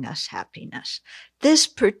will bring us happiness. This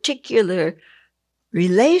particular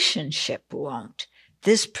relationship won't.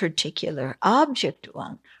 This particular object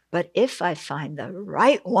won't. But if I find the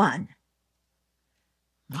right one,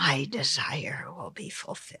 my desire will be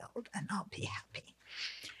fulfilled and I'll be happy.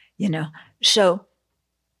 So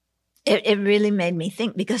it really made me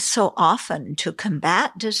think, because so often to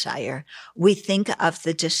combat desire, we think of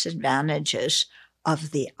the disadvantages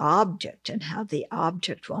of the object and how the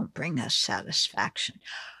object won't bring us satisfaction.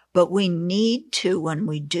 But we need to, when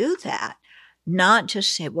we do that, not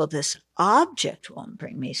just say, well, this object won't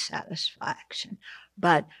bring me satisfaction,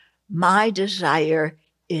 but my desire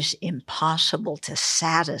is impossible to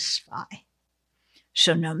satisfy.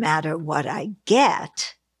 So no matter what I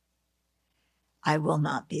get, I will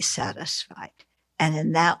not be satisfied. And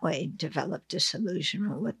in that way, develop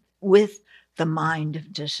disillusionment with the mind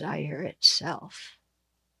of desire itself.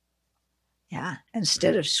 Yeah,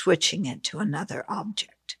 instead of switching it to another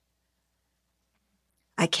object.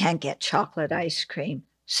 I can't get chocolate ice cream,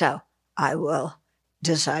 so I will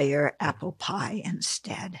desire apple pie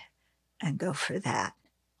instead and go for that.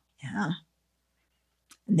 Yeah.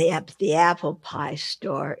 The apple pie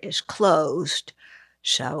store is closed,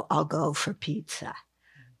 so I'll go for pizza.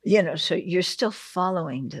 So you're still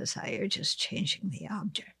following desire, just changing the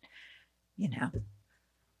object,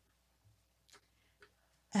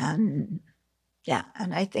 And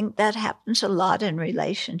I think that happens a lot in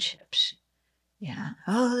relationships. Yeah.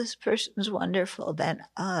 Oh, this person's wonderful. Then,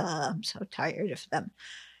 I'm so tired of them.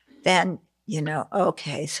 Then,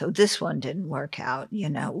 okay, so this one didn't work out.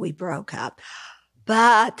 We broke up.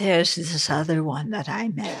 But there's this other one that I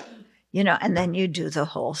met, and then you do the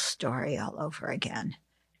whole story all over again,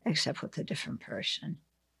 except with a different person.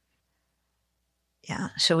 Yeah.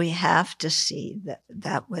 So we have to see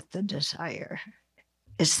that with the desire.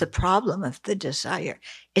 It's the problem of the desire.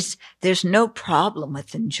 There's no problem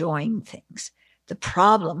with enjoying things. The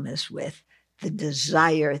problem is with the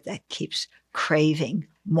desire that keeps craving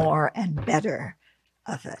more and better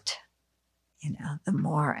of it. The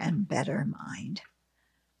more and better mind.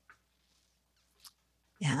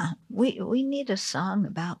 Yeah, we need a song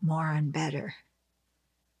about more and better.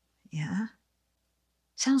 Yeah.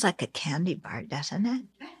 Sounds like a candy bar, doesn't it?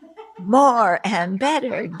 More and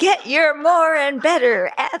better. Get your more and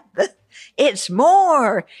better it's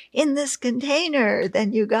more in this container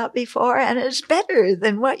than you got before, and it's better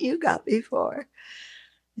than what you got before.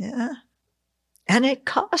 Yeah. And it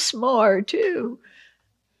costs more too.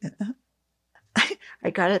 Yeah. I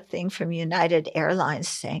got a thing from United Airlines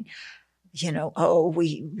saying,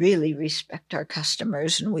 we really respect our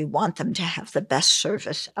customers and we want them to have the best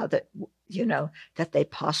service that they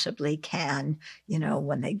possibly can,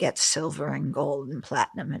 when they get silver and gold and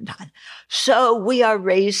platinum and diamond. So we are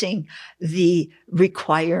raising the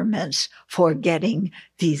requirements for getting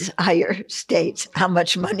these higher states, how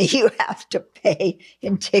much money you have to pay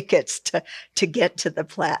in tickets to get to the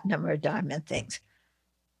platinum or diamond things.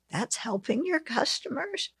 That's helping your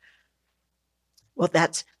customers. Well,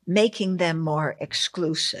 that's making them more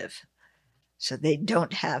exclusive so they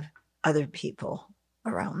don't have other people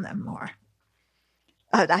around them more.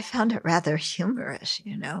 I found it rather humorous,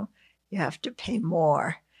 you have to pay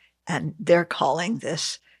more. And they're calling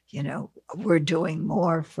this, we're doing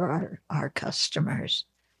more for our customers.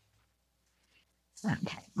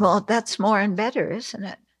 Okay. Well, that's more and better, isn't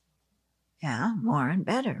it? Yeah, more and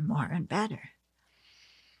better, more and better.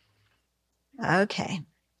 Okay.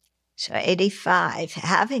 So 85,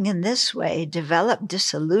 having in this way developed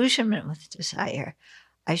disillusionment with desire,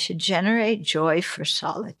 I should generate joy for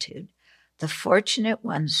solitude. The fortunate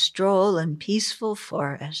ones stroll in peaceful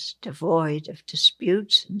forests, devoid of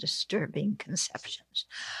disputes and disturbing conceptions.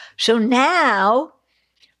 So now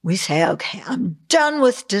we say, okay, I'm done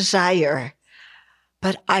with desire,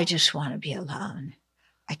 but I just want to be alone.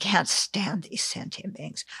 I can't stand these sentient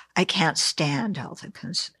beings. I can't stand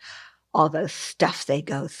all the stuff they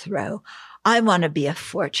go through. I want to be a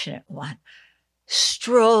fortunate one,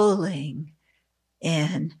 strolling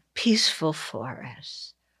in peaceful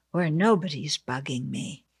forests where nobody's bugging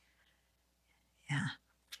me. Yeah.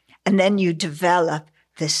 And then you develop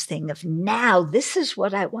this thing of, now this is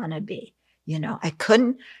what I want to be. I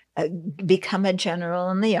couldn't become a general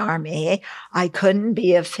in the army. I couldn't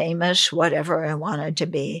be a famous whatever I wanted to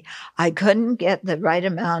be. I couldn't get the right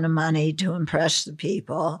amount of money to impress the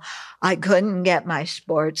people. I couldn't get my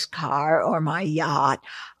sports car or my yacht.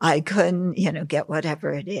 I couldn't, get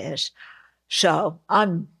whatever it is. So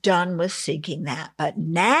I'm done with seeking that. But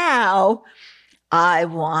now I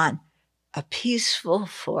want a peaceful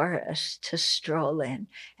forest to stroll in.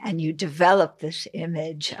 And you develop this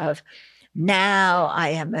image of, now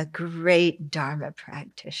I am a great Dharma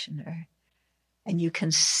practitioner. And you can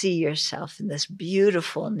see yourself in this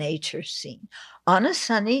beautiful nature scene. On a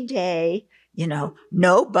sunny day,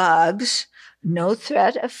 no bugs, no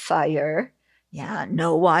threat of fire,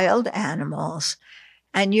 no wild animals.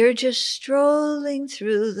 And you're just strolling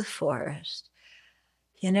through the forest,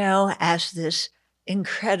 as this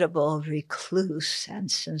incredible recluse and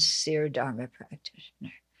sincere Dharma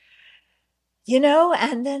practitioner.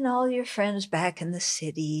 And then all your friends back in the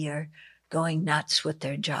city are going nuts with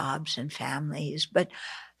their jobs and families, but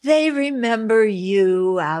they remember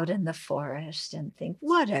you out in the forest and think,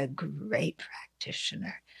 what a great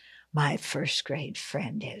practitioner my first grade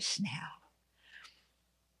friend is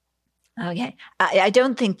now. Okay, I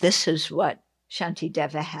don't think this is what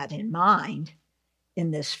Shantideva had in mind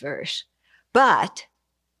in this verse, but,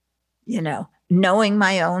 knowing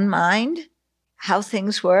my own mind, how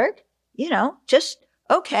things work, just,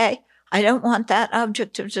 okay, I don't want that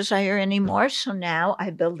object of desire anymore. So now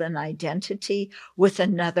I build an identity with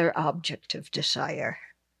another object of desire.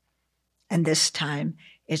 And this time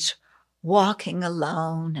it's walking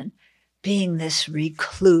alone and being this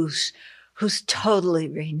recluse who's totally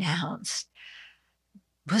renounced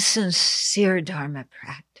with sincere Dharma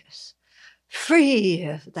practice, free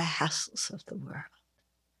of the hassles of the world.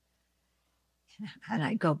 And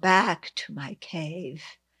I go back to my cave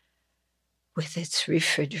with its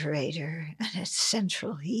refrigerator and its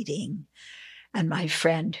central heating, and my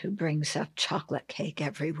friend who brings up chocolate cake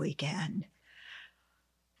every weekend.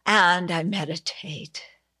 And I meditate.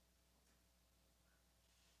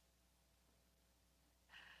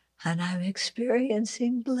 And I'm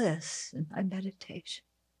experiencing bliss in my meditation.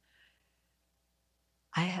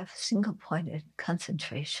 I have single-pointed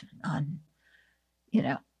concentration on, who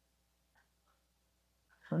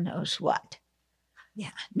knows what.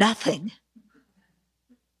 Nothing.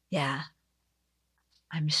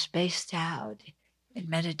 I'm spaced out in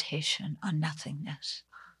meditation on nothingness.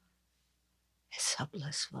 It's so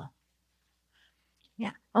blissful.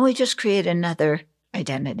 And we just create another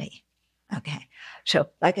identity. Okay. So,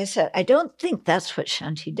 like I said, I don't think that's what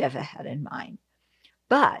Shantideva had in mind.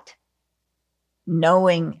 But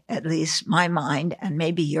knowing at least my mind and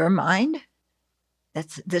maybe your mind,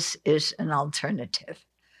 this is an alternative.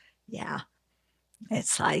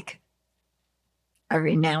 It's like, I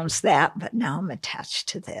renounce that, but now I'm attached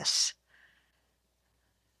to this.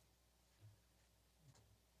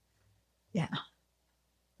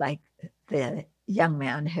 Like the young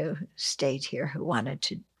man who stayed here who wanted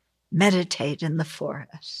to meditate in the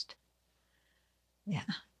forest.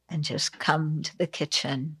 And just come to the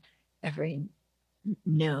kitchen every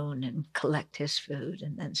noon and collect his food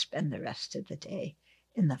and then spend the rest of the day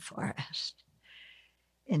in the forest.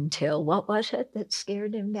 Until, what was it that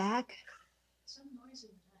scared him back? Some noise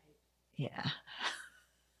in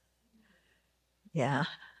the night.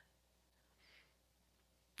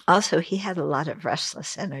 Also, he had a lot of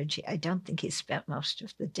restless energy. I don't think he spent most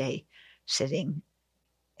of the day sitting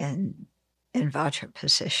in Vajra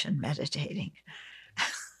position meditating.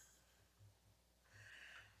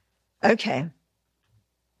 Okay.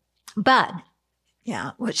 But,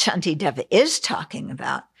 what Shantideva is talking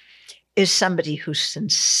about is somebody who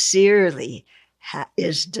sincerely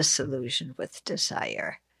is disillusioned with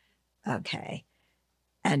desire, okay,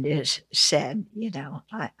 and is said,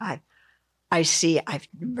 I see I've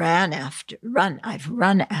run after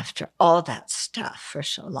all that stuff for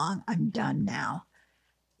so long. I'm done now.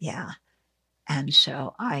 And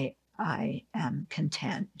so I am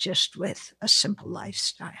content just with a simple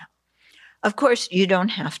lifestyle. Of course, you don't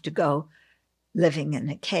have to go living in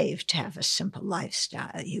a cave to have a simple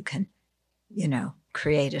lifestyle. You can,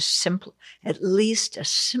 create at least a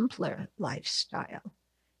simpler lifestyle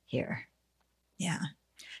here.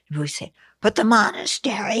 We say, but the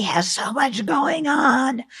monastery has so much going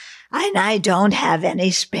on, and I don't have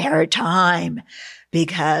any spare time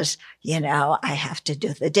because, I have to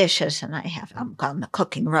do the dishes, and I'm on the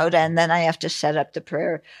cooking rota, and then I have to set up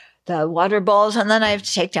the water bowls, and then I have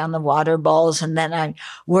to take down the water bowls, and then I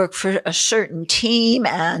work for a certain team,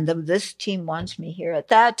 and this team wants me here at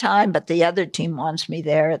that time, but the other team wants me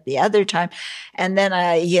there at the other time. And then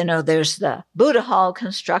there's the Buddha Hall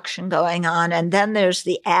construction going on, and then there's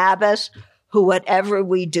the abbess who, whatever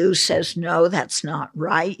we do, says, no, that's not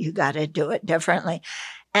right. You got to do it differently.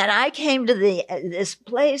 And I came to this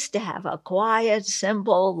place to have a quiet,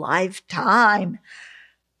 simple lifetime.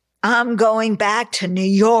 I'm going back to New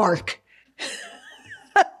York.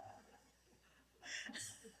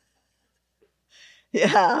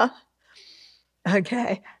 Yeah.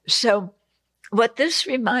 Okay. So what this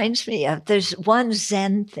reminds me of, there's one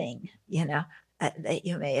Zen thing, that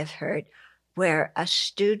you may have heard, where a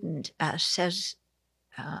student asks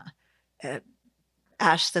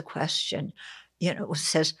the question,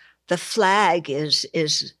 says, the flag is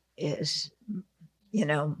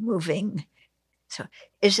moving. So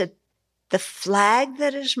is it the flag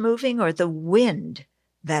that is moving or the wind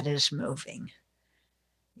that is moving?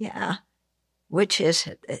 Yeah. Which is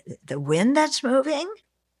it? The wind that's moving?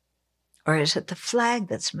 Or is it the flag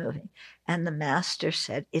that's moving? And the master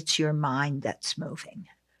said, it's your mind that's moving.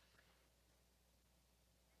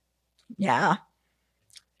 Yeah.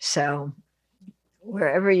 So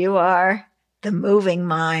wherever you are, the moving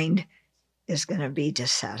mind is going to be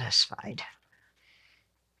dissatisfied.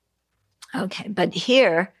 Okay, but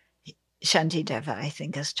here, Shantideva, I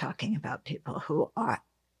think, is talking about people who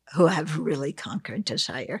have really conquered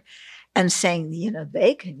desire, and saying,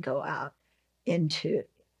 they can go out into,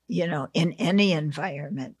 in any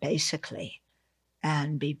environment, basically,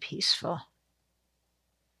 and be peaceful.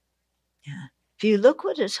 Yeah. If you look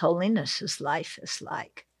what His Holiness's life is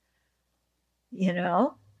like,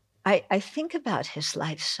 I think about his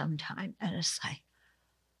life sometime, and it's like,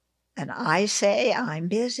 and I say I'm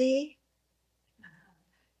busy.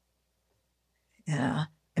 Yeah,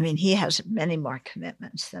 I mean, he has many more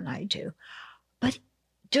commitments than I do. But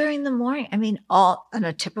during the morning, all on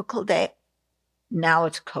a typical day, now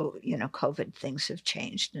it's COVID, things have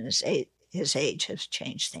changed, and his age has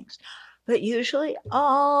changed things. But usually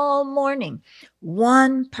all morning,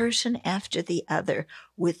 one person after the other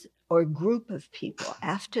or group of people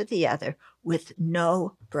after the other with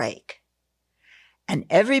no break. And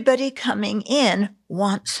everybody coming in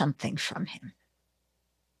wants something from him.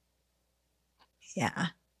 Yeah.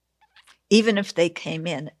 Even if they came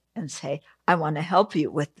in and say, I want to help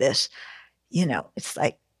you with this, it's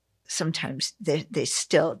like sometimes they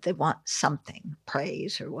want something,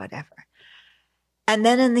 praise or whatever. And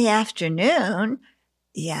then in the afternoon,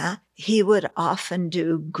 he would often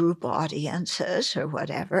do group audiences or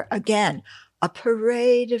whatever. Again, a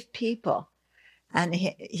parade of people. And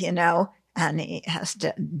and he has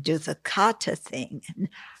to do the kata thing. And,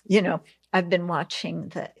 I've been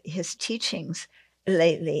watching his teachings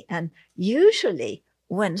lately. And usually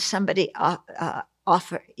when somebody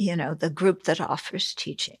the group that offers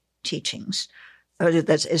teachings, or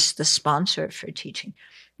that is the sponsor for teaching,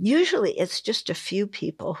 usually it's just a few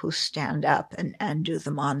people who stand up and do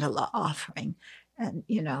the mandala offering, and,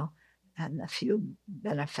 and a few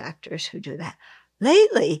benefactors who do that.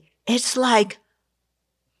 Lately, it's like,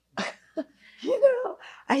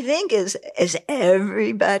 I think is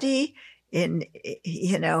everybody in,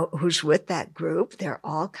 who's with that group, they're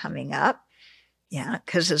all coming up. Yeah,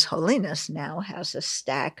 because His Holiness now has a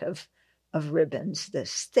stack of ribbons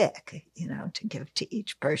this thick, to give to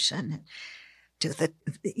each person, and do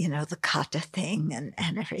the kata thing and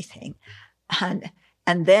everything.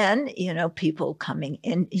 And then, people coming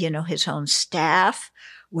in, his own staff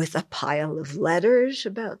with a pile of letters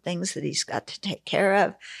about things that he's got to take care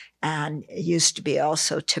of. And it used to be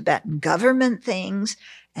also Tibetan government things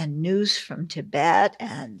and news from Tibet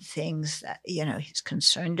and things that, he's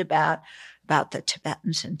concerned about the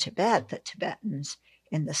Tibetans in Tibet, the Tibetans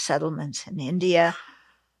in the settlements in India.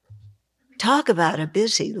 Talk about a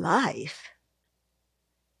busy life.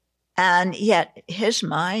 And yet his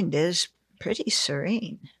mind is pretty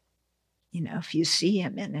serene, if you see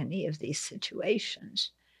him in any of these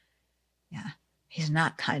situations. Yeah, he's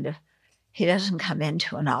not he doesn't come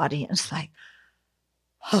into an audience like,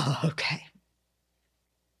 oh, okay.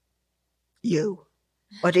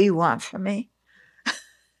 What do you want from me?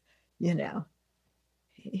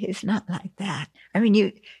 He's not like that.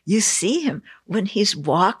 You see him when he's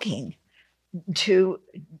walking to,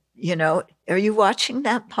 are you watching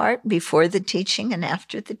that part before the teaching and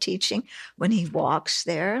after the teaching, when he walks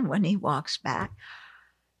there and when he walks back?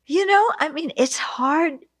 I mean, it's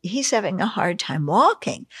hard. He's having a hard time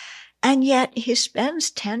walking. And yet he spends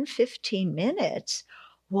 10, 15 minutes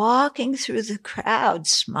walking through the crowd,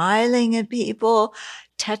 smiling at people,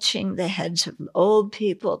 touching the heads of old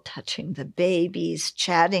people, touching the babies,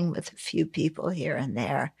 chatting with a few people here and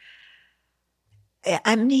there.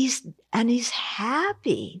 I mean, he's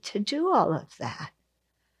happy to do all of that.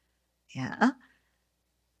 Yeah.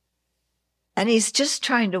 And he's just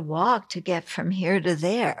trying to walk to get from here to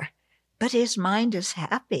there. But his mind is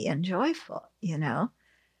happy and joyful,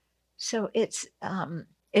 So it's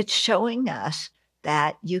showing us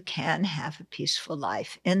that you can have a peaceful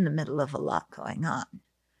life in the middle of a lot going on.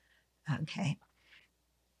 Okay.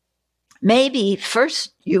 Maybe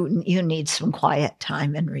first you need some quiet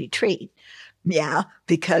time and retreat. Yeah,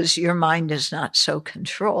 because your mind is not so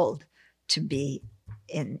controlled to be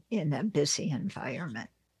in a busy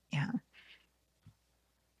environment. Yeah.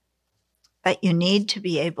 But you need to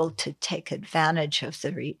be able to take advantage of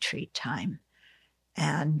the retreat time.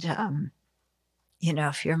 And,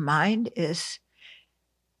 if your mind is,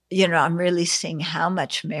 I'm really seeing how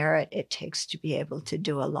much merit it takes to be able to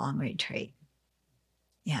do a long retreat.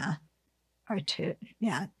 Yeah. Or to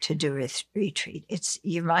do retreat. It's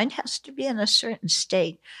your mind has to be in a certain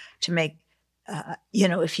state to make,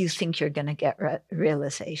 if you think you're going to get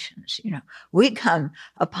realizations, we come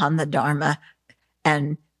upon the Dharma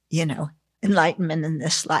and, enlightenment in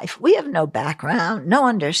this life. We have no background, no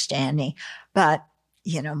understanding, but,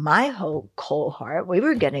 my whole cohort, we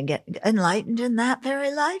were going to get enlightened in that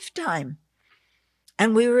very lifetime.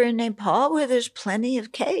 And we were in Nepal where there's plenty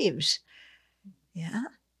of caves. Yeah.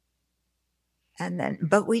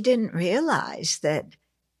 But we didn't realize that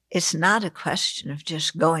it's not a question of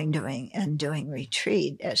just doing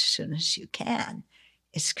retreat as soon as you can.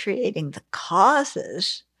 It's creating the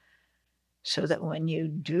causes so that when you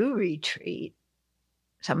do retreat,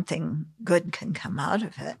 something good can come out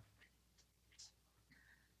of it.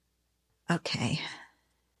 Okay.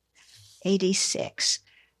 86.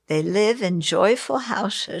 They live in joyful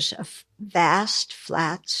houses of vast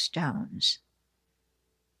flat stones.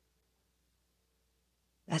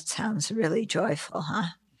 That sounds really joyful,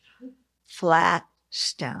 huh? Flat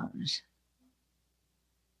stones.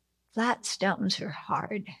 Flat stones are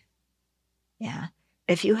hard. Yeah.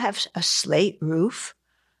 If you have a slate roof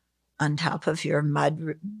on top of your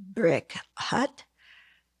mud brick hut,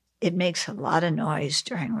 it makes a lot of noise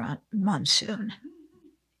during monsoon.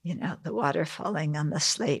 The water falling on the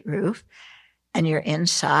slate roof, and you're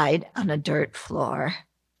inside on a dirt floor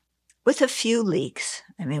with a few leaks.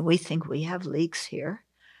 I mean, we think we have leaks here.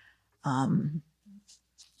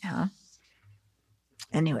 Yeah.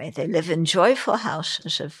 Anyway, they live in joyful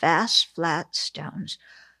houses of vast flat stones,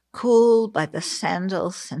 cooled by the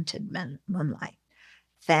sandal-scented moonlight,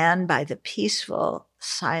 fanned by the peaceful,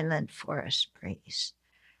 silent forest breeze.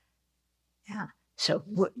 Yeah. So,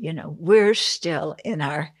 we're still in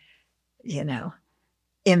our,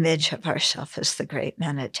 image of ourselves as the great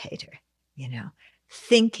meditator,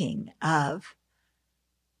 thinking of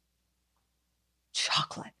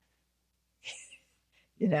chocolate.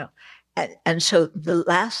 And so the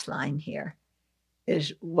last line here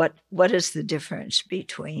is what is the difference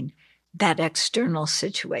between that external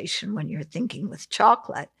situation when you're thinking with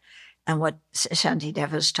chocolate and what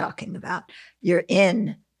Shantideva is talking about. You're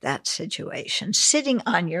in that situation, sitting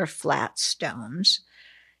on your flat stones,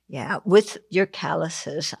 with your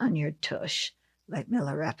calluses on your tush, like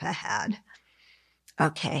Milarepa had.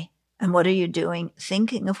 Okay, and what are you doing?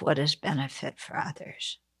 Thinking of what is benefit for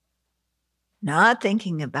others. Not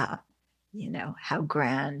thinking about, how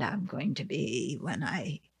grand I'm going to be when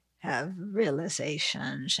I have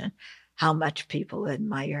realizations and how much people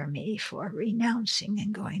admire me for renouncing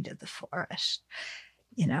and going to the forest.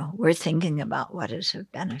 We're thinking about what is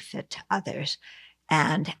of benefit to others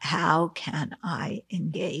and how can I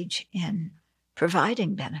engage in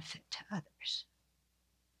providing benefit to others.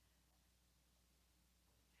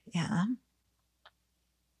 Yeah.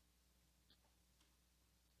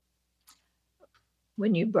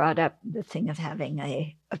 When you brought up the thing of having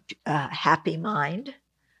a happy mind,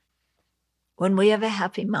 when we have a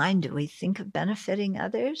happy mind, do we think of benefiting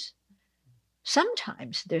others?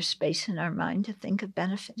 Sometimes there's space in our mind to think of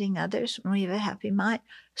benefiting others when we have a happy mind.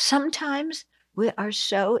 Sometimes we are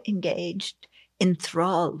so engaged,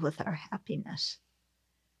 enthralled with our happiness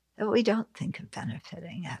that we don't think of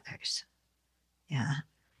benefiting others. Yeah.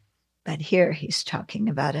 But here he's talking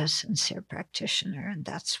about a sincere practitioner, and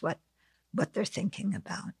that's what they're thinking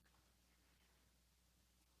about.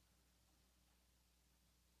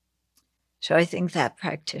 So I think that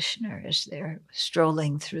practitioner, as they're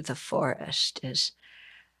strolling through the forest, is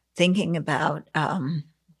thinking about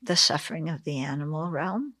the suffering of the animal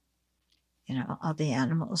realm, all the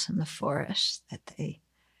animals in the forest that they,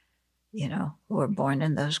 who are born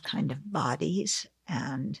in those kind of bodies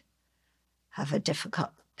and have a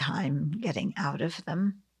difficult time getting out of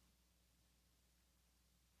them.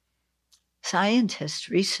 Scientists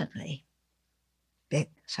recently, big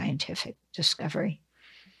scientific discovery,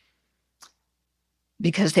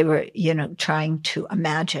 because they were, trying to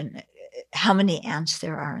imagine how many ants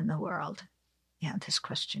there are in the world. Yeah, this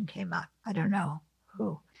question came up. I don't know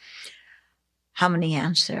how many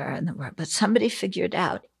ants there are in the world, but somebody figured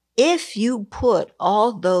out if you put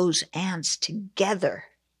all those ants together,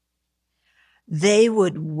 they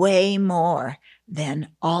would weigh more than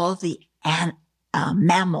all the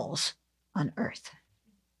mammals on Earth.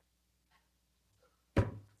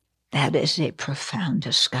 That is a profound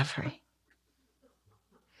discovery,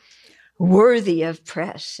 worthy of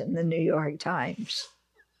press in the New York Times.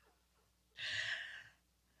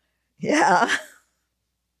 Yeah.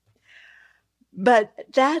 But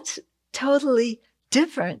that's totally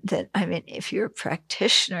different than, if you're a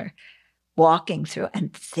practitioner walking through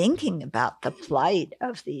and thinking about the plight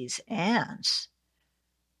of these ants,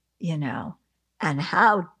 and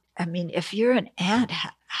how, if you're an ant,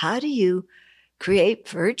 how do you create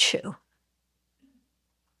virtue?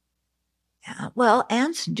 Yeah, well,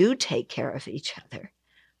 ants do take care of each other.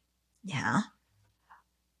 Yeah.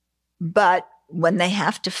 But when they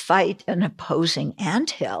have to fight an opposing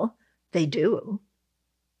anthill, they do.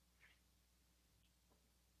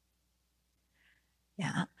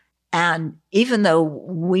 Yeah. And even though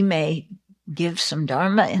we may give some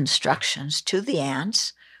Dharma instructions to the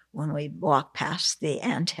ants when we walk past the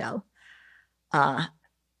anthill,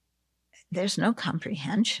 there's no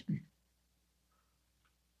comprehension.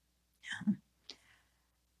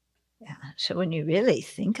 Yeah. So when you really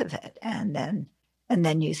think of it, and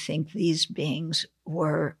then you think these beings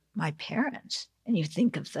were my parents, and you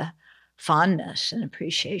think of the fondness and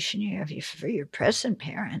appreciation you have for your present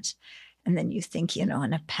parents, and then you think, in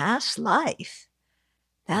a past life,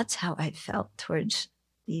 that's how I felt towards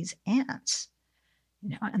these ants,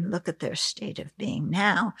 and look at their state of being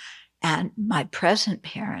now, and my present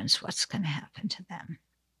parents, what's going to happen to them?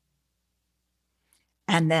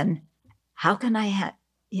 And then how can I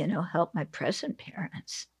help my present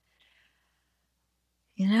parents?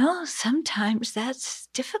 Sometimes that's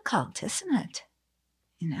difficult, isn't it?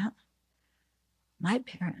 My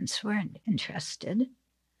parents weren't interested,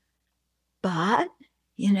 but,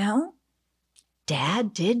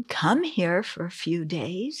 Dad did come here for a few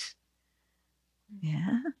days.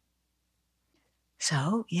 Yeah.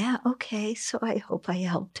 So, yeah, okay. So I hope I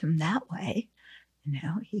helped him that way.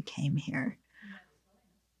 He came here.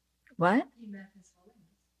 What? He met His Holiness.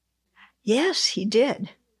 Yes, he did.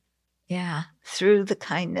 Yeah, through the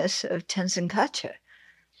kindness of Tenzin Kacha.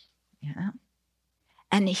 Yeah.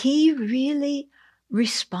 And he really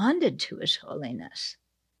responded to His Holiness.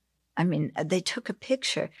 They took a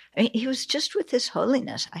picture. He was just with His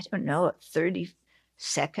Holiness, I don't know, 30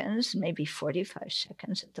 seconds, maybe 45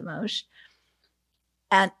 seconds at the most.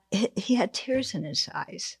 And he had tears in his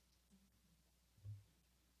eyes.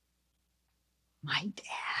 My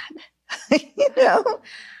dad,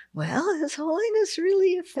 well, His Holiness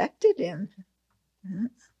really affected him.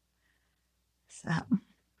 So,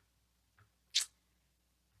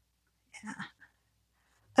 yeah.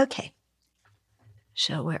 Okay.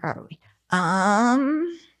 So where are we?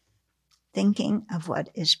 Thinking of what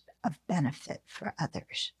is of benefit for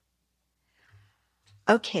others.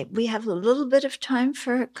 Okay, we have a little bit of time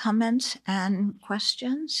for comments and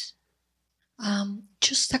questions.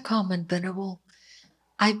 Just a comment, Venerable.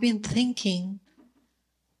 I've been thinking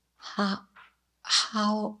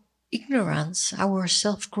how ignorance, our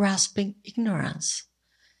self-grasping ignorance,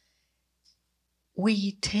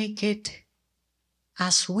 we take it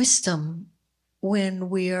as wisdom when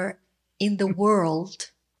we are in the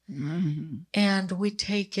world, and we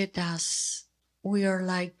take it as we are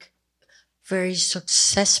like very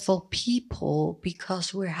successful people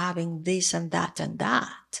because we're having this and that and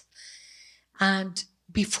that. And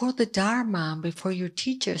before the Dharma, before your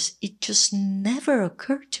teachers, it just never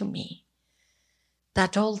occurred to me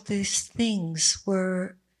that all these things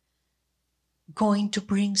were going to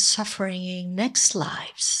bring suffering in next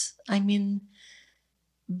lives.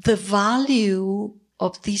 The value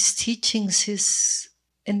of these teachings is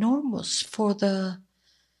enormous for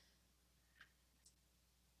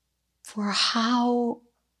how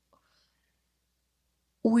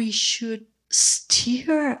we should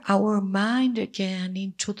steer our mind again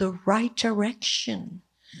into the right direction.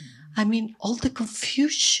 All the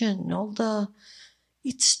confusion,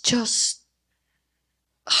 it's just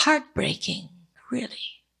heartbreaking,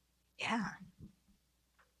 really. Yeah.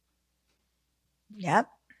 Yep.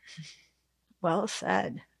 Well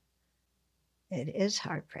said. It is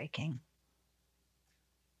heartbreaking.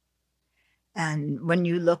 And when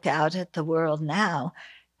you look out at the world now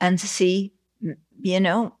and see, you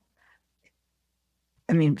know,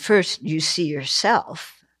 I mean, first you see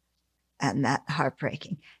yourself and that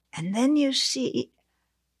heartbreaking. And then you see,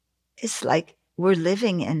 it's like we're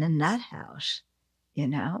living in a nut house, you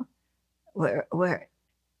know, where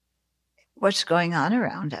what's going on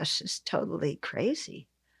around us is totally crazy.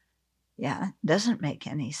 Yeah, doesn't make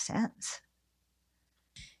any sense.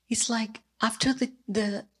 It's like after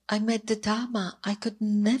I met the Dharma, I could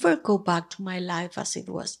never go back to my life as it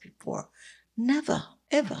was before. Never,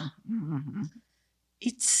 ever. Mm-hmm.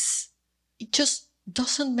 It just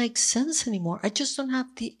doesn't make sense anymore. I just don't have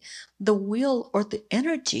the will or the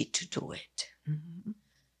energy to do it. Mm-hmm.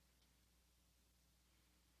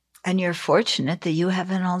 And you're fortunate that you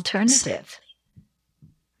have an alternative.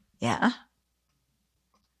 Yeah.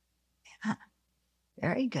 Yeah.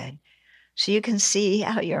 Very good. So you can see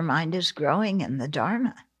how your mind is growing in the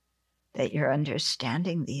Dharma, that you're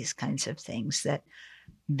understanding these kinds of things that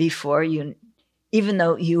before you, even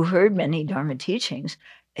though you heard many Dharma teachings,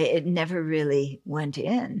 it never really went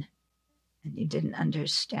in and you didn't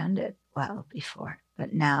understand it well before.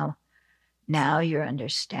 But now your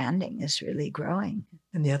understanding is really growing.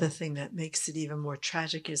 And the other thing that makes it even more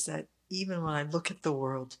tragic is that even when I look at the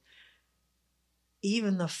world,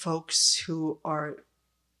 even the folks who are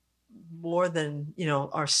more than,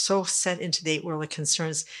 are so set into the eight worldly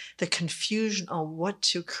concerns, the confusion on what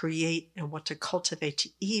to create and what to cultivate to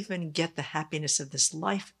even get the happiness of this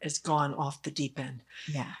life has gone off the deep end.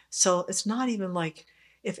 Yeah. So it's not even like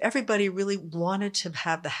if everybody really wanted to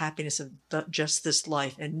have the happiness of just this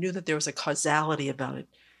life and knew that there was a causality about it,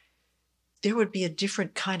 there would be a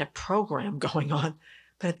different kind of program going on.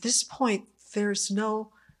 But at this point, there's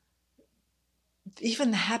no,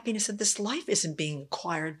 even the happiness of this life isn't being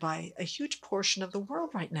acquired by a huge portion of the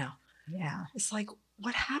world right now. Yeah. It's like,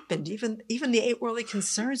 what happened? Even the eight worldly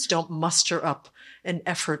concerns don't muster up an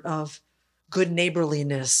effort of good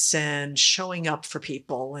neighborliness and showing up for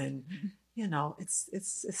people. And,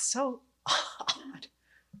 it's so odd.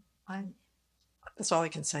 That's all I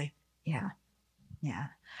can say. Yeah. Yeah.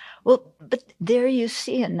 Well, but there you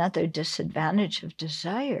see another disadvantage of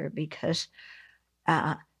desire, because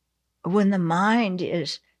when the mind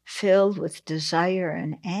is filled with desire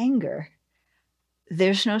and anger,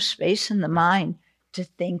 there's no space in the mind to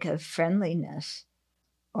think of friendliness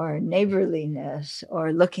or neighborliness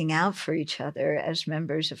or looking out for each other as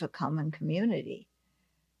members of a common community.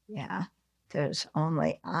 Yeah. There's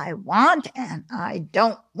only I want and I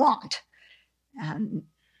don't want. And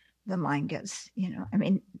the mind gets,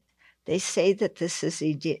 they say that this is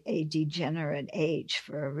a degenerate age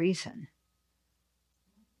for a reason.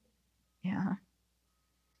 Yeah.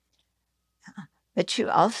 But you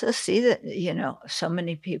also see that, so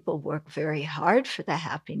many people work very hard for the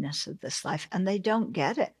happiness of this life and they don't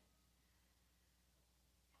get it.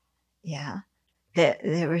 Yeah.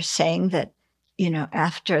 They were saying that,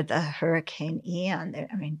 after the Hurricane Ian,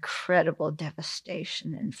 incredible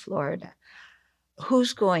devastation in Florida.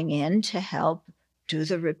 Who's going in to help do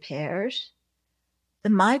the repairs? The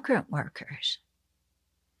migrant workers.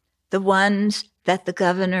 The ones that the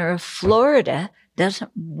governor of Florida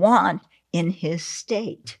doesn't want in his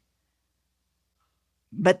state.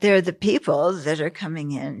 But they're the people that are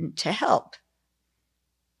coming in to help.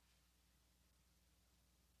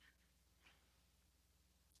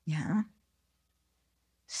 Yeah.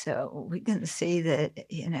 So we can see that,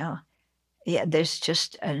 there's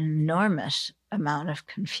just an enormous amount of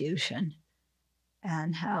confusion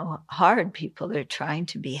and how hard people are trying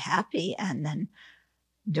to be happy and then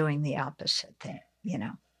doing the opposite thing,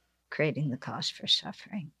 creating the cause for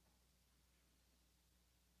suffering.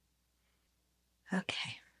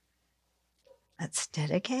 Okay. Let's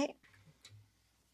dedicate.